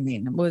 I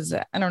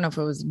don't know if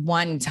it was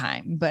one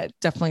time, but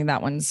definitely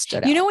that one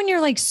stood out. You know, when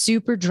you're like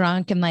super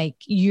drunk and like,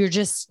 you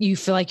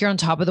feel like you're on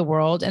top of the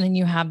world. And then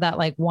you have that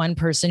like one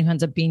person who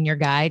ends up being your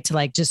guy to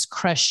like just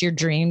crush your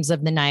dreams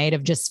of the night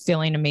of just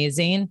feeling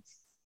amazing.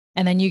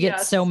 And then you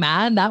get so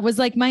mad. That was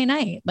like my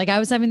night. Like I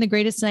was having the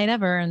greatest night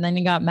ever. And then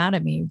you got mad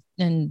at me.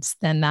 And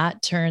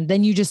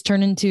then you just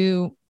turn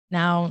into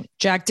now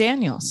Jack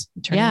Daniels.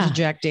 Into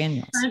Jack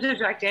Daniels.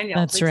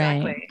 That's exactly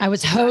right. I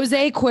was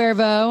Jose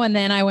Cuervo, and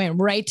then I went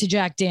right to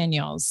Jack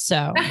Daniels.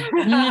 So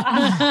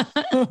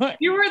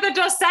you were the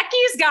Dos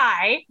Equis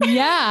guy.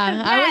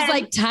 Yeah. I was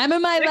like, time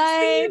of my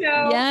life.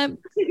 Yeah.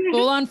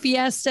 Full on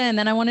fiesta. And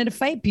then I wanted to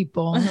fight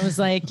people. And I was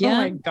like, yeah. Oh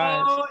my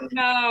gosh. Oh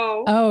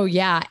no. Oh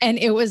yeah. And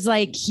it was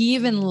like, he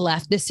even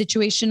left this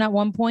situation at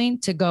one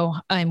point to go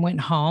and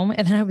went home.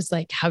 And then I was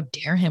like, how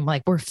dare him?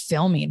 Like, we're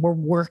filming, we're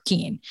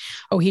working.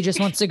 Oh, he just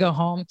wants to go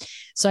home.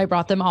 So I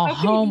brought them all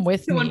home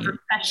with me.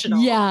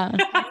 Unprofessional. Yeah.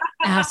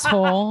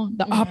 Asshole.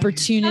 The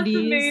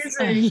opportunities. That's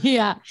amazing.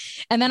 Yeah.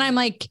 And then I'm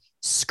like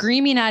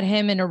screaming at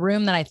him in a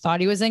room that I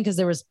thought he was in, because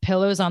there was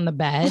pillows on the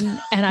bed.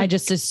 And I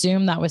just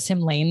assumed that was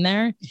him laying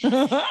there.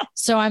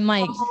 So I'm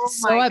like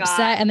so upset.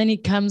 God. And then he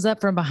comes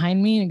up from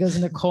behind me and goes,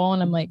 Nicole.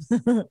 And I'm like,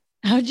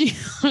 how'd you?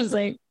 I was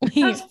like,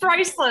 that's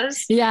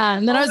priceless. Yeah.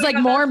 And then I was like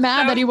more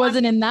mad that he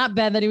wasn't in that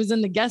bed, that he was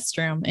in the guest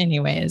room.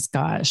 Anyways,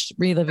 gosh,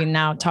 reliving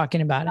now, talking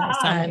about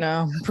it. I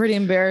know. Pretty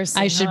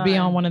embarrassing. I should be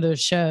on one of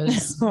those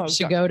shows.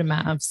 Should go to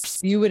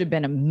Mavs. You would have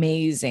been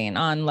amazing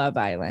on Love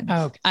Island.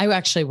 Oh, I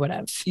actually would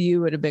have.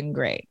 You would have been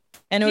great.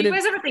 And do you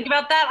guys ever think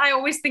about that? I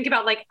always think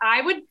about like,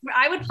 I would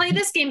play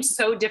this game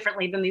so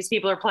differently than these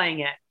people are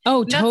playing it.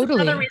 Oh, That's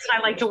totally. another reason I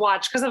like to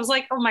watch, because I was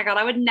like, oh my God,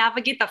 I would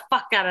navigate the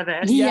fuck out of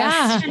this.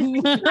 Yeah.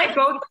 I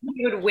both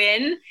would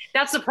win.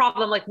 That's the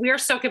problem. Like, we are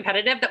so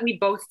competitive that we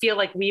both feel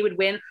like we would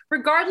win,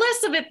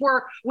 regardless of if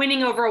we're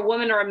winning over a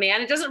woman or a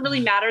man. It doesn't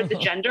really matter the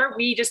gender.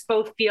 We just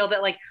both feel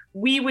that like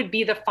we would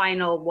be the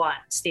final one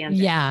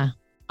standing. Yeah.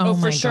 Oh,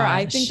 for sure. Gosh.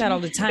 I think that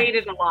all the time.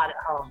 Debated a lot at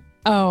home.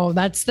 Oh,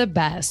 that's the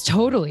best.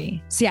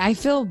 Totally. See, I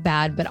feel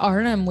bad, but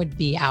Artem would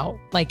be out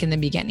like in the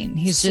beginning.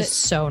 He's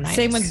just so nice.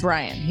 Same with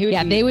Brian.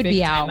 They would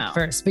be out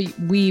first, but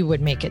we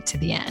would make it to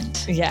the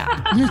end. Yeah.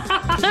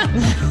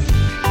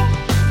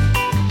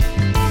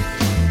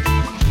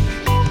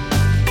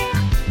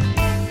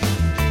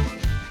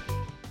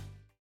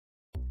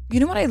 You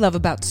know what I love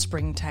about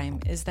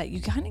springtime is that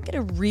you kind of get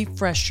to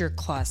refresh your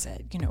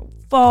closet. You know,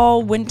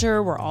 fall,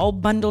 winter, we're all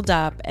bundled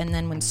up. And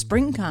then when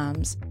spring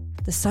comes,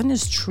 the sun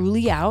is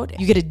truly out.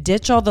 You get to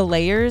ditch all the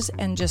layers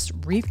and just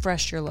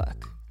refresh your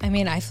look. I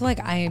mean, I feel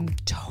like I am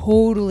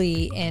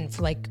totally in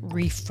for like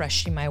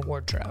refreshing my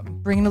wardrobe.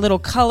 Bringing a little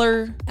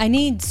color. I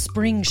need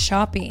spring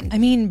shopping. I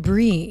mean,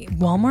 Brie,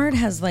 Walmart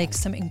has like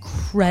some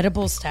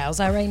incredible styles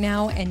out right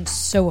now and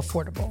so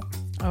affordable.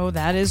 Oh,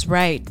 that is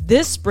right.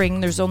 This spring,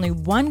 there's only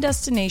one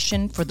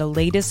destination for the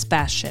latest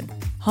fashion.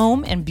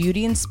 Home and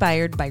beauty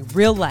inspired by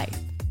real life.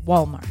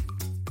 Walmart.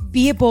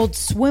 Be it bold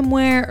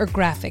swimwear or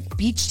graphic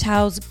beach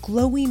towels,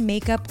 glowy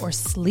makeup or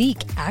sleek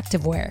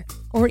activewear,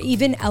 or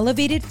even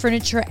elevated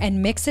furniture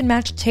and mix and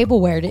match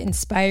tableware to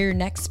inspire your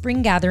next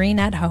spring gathering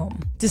at home.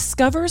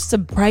 Discover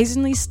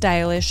surprisingly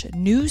stylish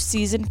new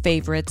season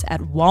favorites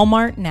at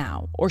Walmart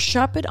now, or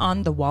shop it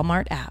on the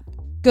Walmart app.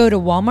 Go to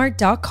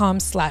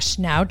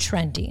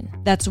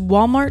walmart.com/nowtrending. That's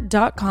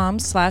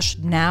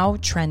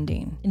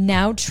walmart.com/nowtrending.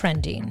 Now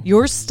trending.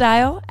 Your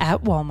style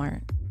at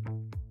Walmart.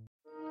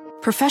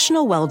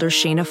 Professional welder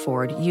Shayna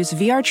Ford used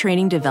VR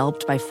training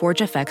developed by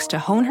ForgeFX to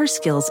hone her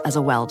skills as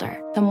a welder.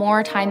 The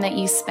more time that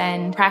you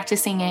spend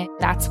practicing it,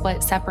 that's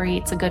what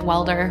separates a good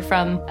welder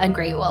from a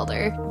great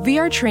welder.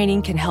 VR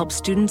training can help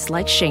students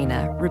like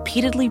Shayna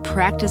repeatedly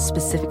practice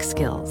specific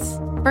skills.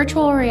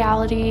 Virtual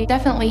reality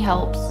definitely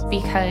helps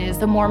because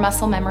the more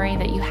muscle memory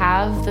that you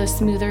have, the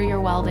smoother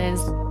your weld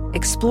is.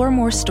 Explore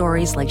more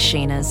stories like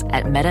Shayna's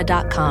at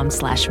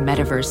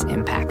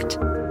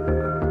meta.com/metaverseimpact.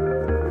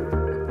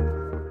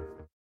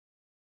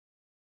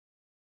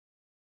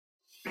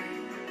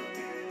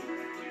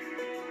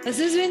 This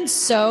has been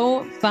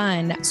so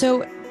fun.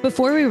 So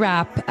before we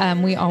wrap,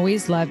 we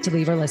always love to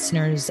leave our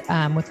listeners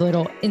with a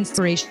little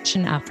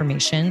inspiration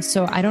affirmation.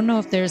 So I don't know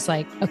if there's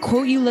like a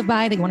quote you live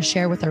by that you want to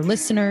share with our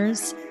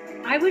listeners.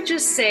 I would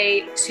just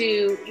say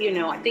to,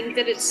 I think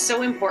that it's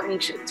so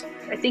important.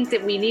 I think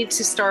that we need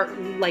to start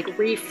like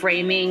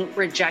reframing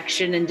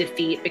rejection and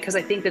defeat, because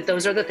I think that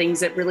those are the things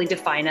that really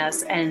define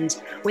us. And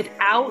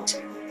without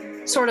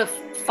sort of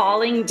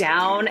falling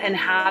down and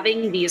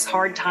having these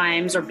hard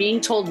times or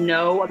being told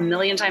no a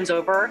million times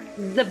over,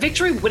 the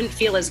victory wouldn't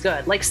feel as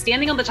good. Like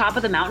standing on the top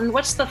of the mountain,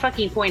 what's the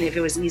fucking point if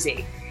it was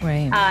easy?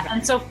 Right.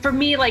 And so for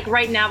me, like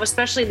right now,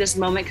 especially this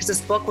moment, because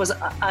this book was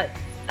an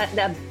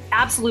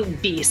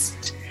absolute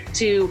beast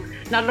to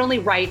not only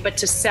write, but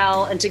to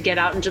sell and to get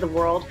out into the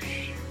world.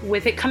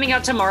 With it coming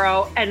out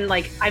tomorrow and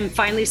like I'm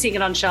finally seeing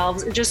it on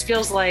shelves, it just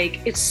feels like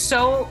it's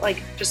so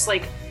like just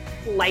like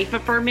life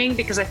affirming,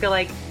 because I feel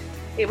like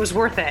it was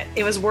worth it.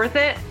 It was worth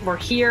it. We're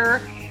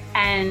here,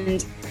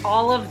 and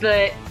all of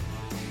the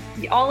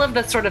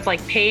sort of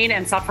like pain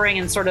and suffering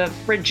and sort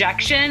of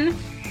rejection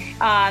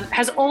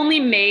has only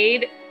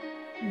made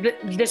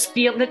this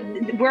feel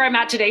where I'm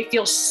at today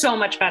feel so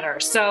much better.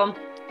 So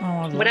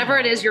whatever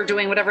it is you're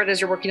doing, whatever it is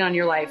you're working on in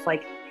your life,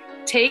 like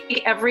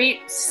take every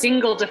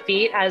single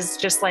defeat as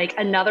just like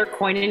another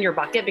coin in your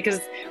bucket, because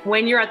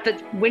when you're at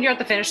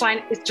the finish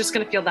line, it's just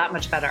going to feel that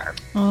much better.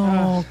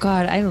 Oh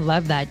God, I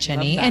love that,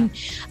 Jenny. Love that. And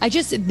I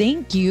just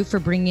thank you for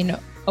bringing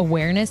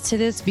awareness to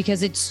this,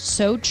 because it's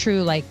so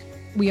true. Like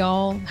we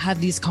all have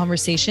these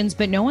conversations,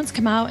 but no one's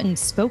come out and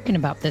spoken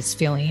about this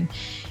feeling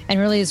and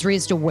really has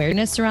raised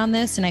awareness around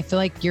this. And I feel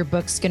like your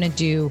book's going to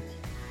do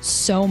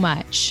so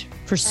much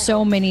for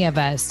so many of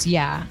us.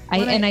 Yeah.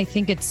 I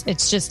think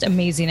it's just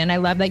amazing. And I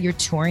love that you're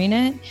touring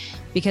it,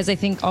 because I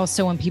think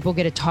also when people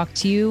get to talk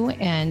to you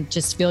and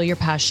just feel your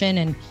passion,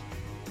 and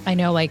I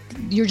know like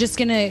you're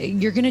going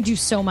to do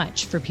so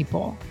much for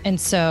people. And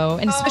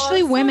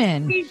especially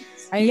women.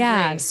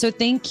 Yeah. So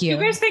thank you.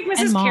 You guys think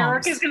Mrs.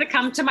 Carrick is going to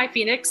come to my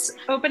Phoenix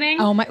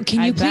opening? Oh my,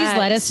 can you please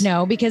let us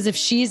know? Because if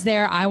she's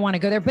there, I want to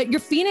go there, but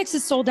your Phoenix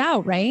is sold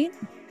out, right?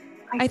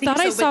 I thought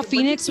I saw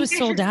Phoenix was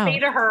sold out. Say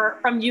to her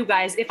from you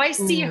guys, if I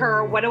see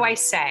her, what do I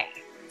say?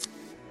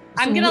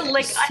 I'm going to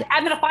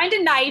I'm going to find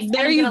a knife.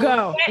 There you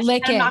go.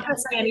 Lick it. I'm not going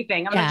to say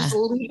anything. I'm going to just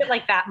leave it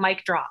like that.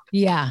 Mic drop.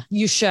 Yeah.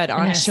 You should,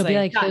 honestly. She'll be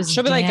like,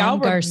 she'll be like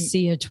Albert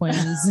Garcia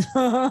twins.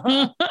 She'll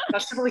be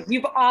like,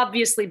 you've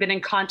obviously been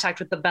in contact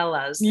with the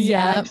Bellas.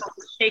 Yeah.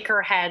 Shake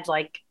her head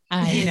like,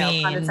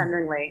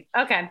 condescendingly.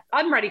 Okay.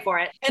 I'm ready for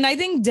it. And I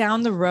think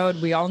down the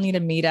road, we all need to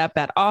meet up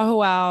at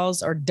Aho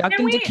Owls or Duck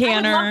and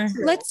Decanter.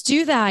 Let's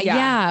do that.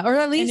 Yeah. Or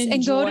at least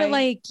and go to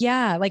like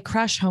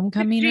Crash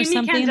Homecoming or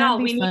something.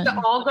 We need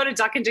to all go to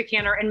Duck and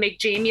Decanter and make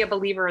Jamie a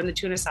believer in the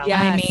tuna salad.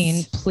 Yeah. I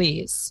mean,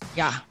 please.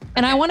 Yeah.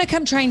 And I want to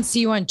come try and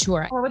see you on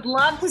tour. I would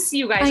love to see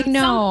you guys. I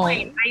know. At some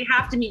point, I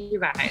have to meet you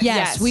guys.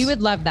 Yes, we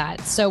would love that.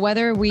 So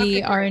whether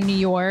we are in New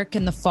York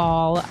in the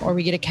fall or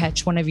we get to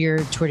catch one of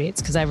your tour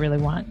dates, because I really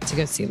want to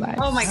go see live.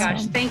 Oh my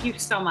gosh. Thank you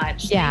so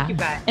much. Yeah. Thank you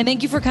guys. And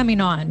thank you for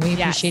coming on. We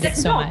appreciate it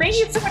so much. Thank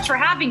you so much for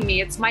having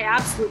me. It's my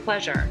absolute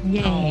pleasure.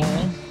 Yay.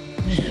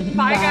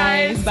 Bye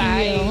guys.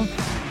 Bye.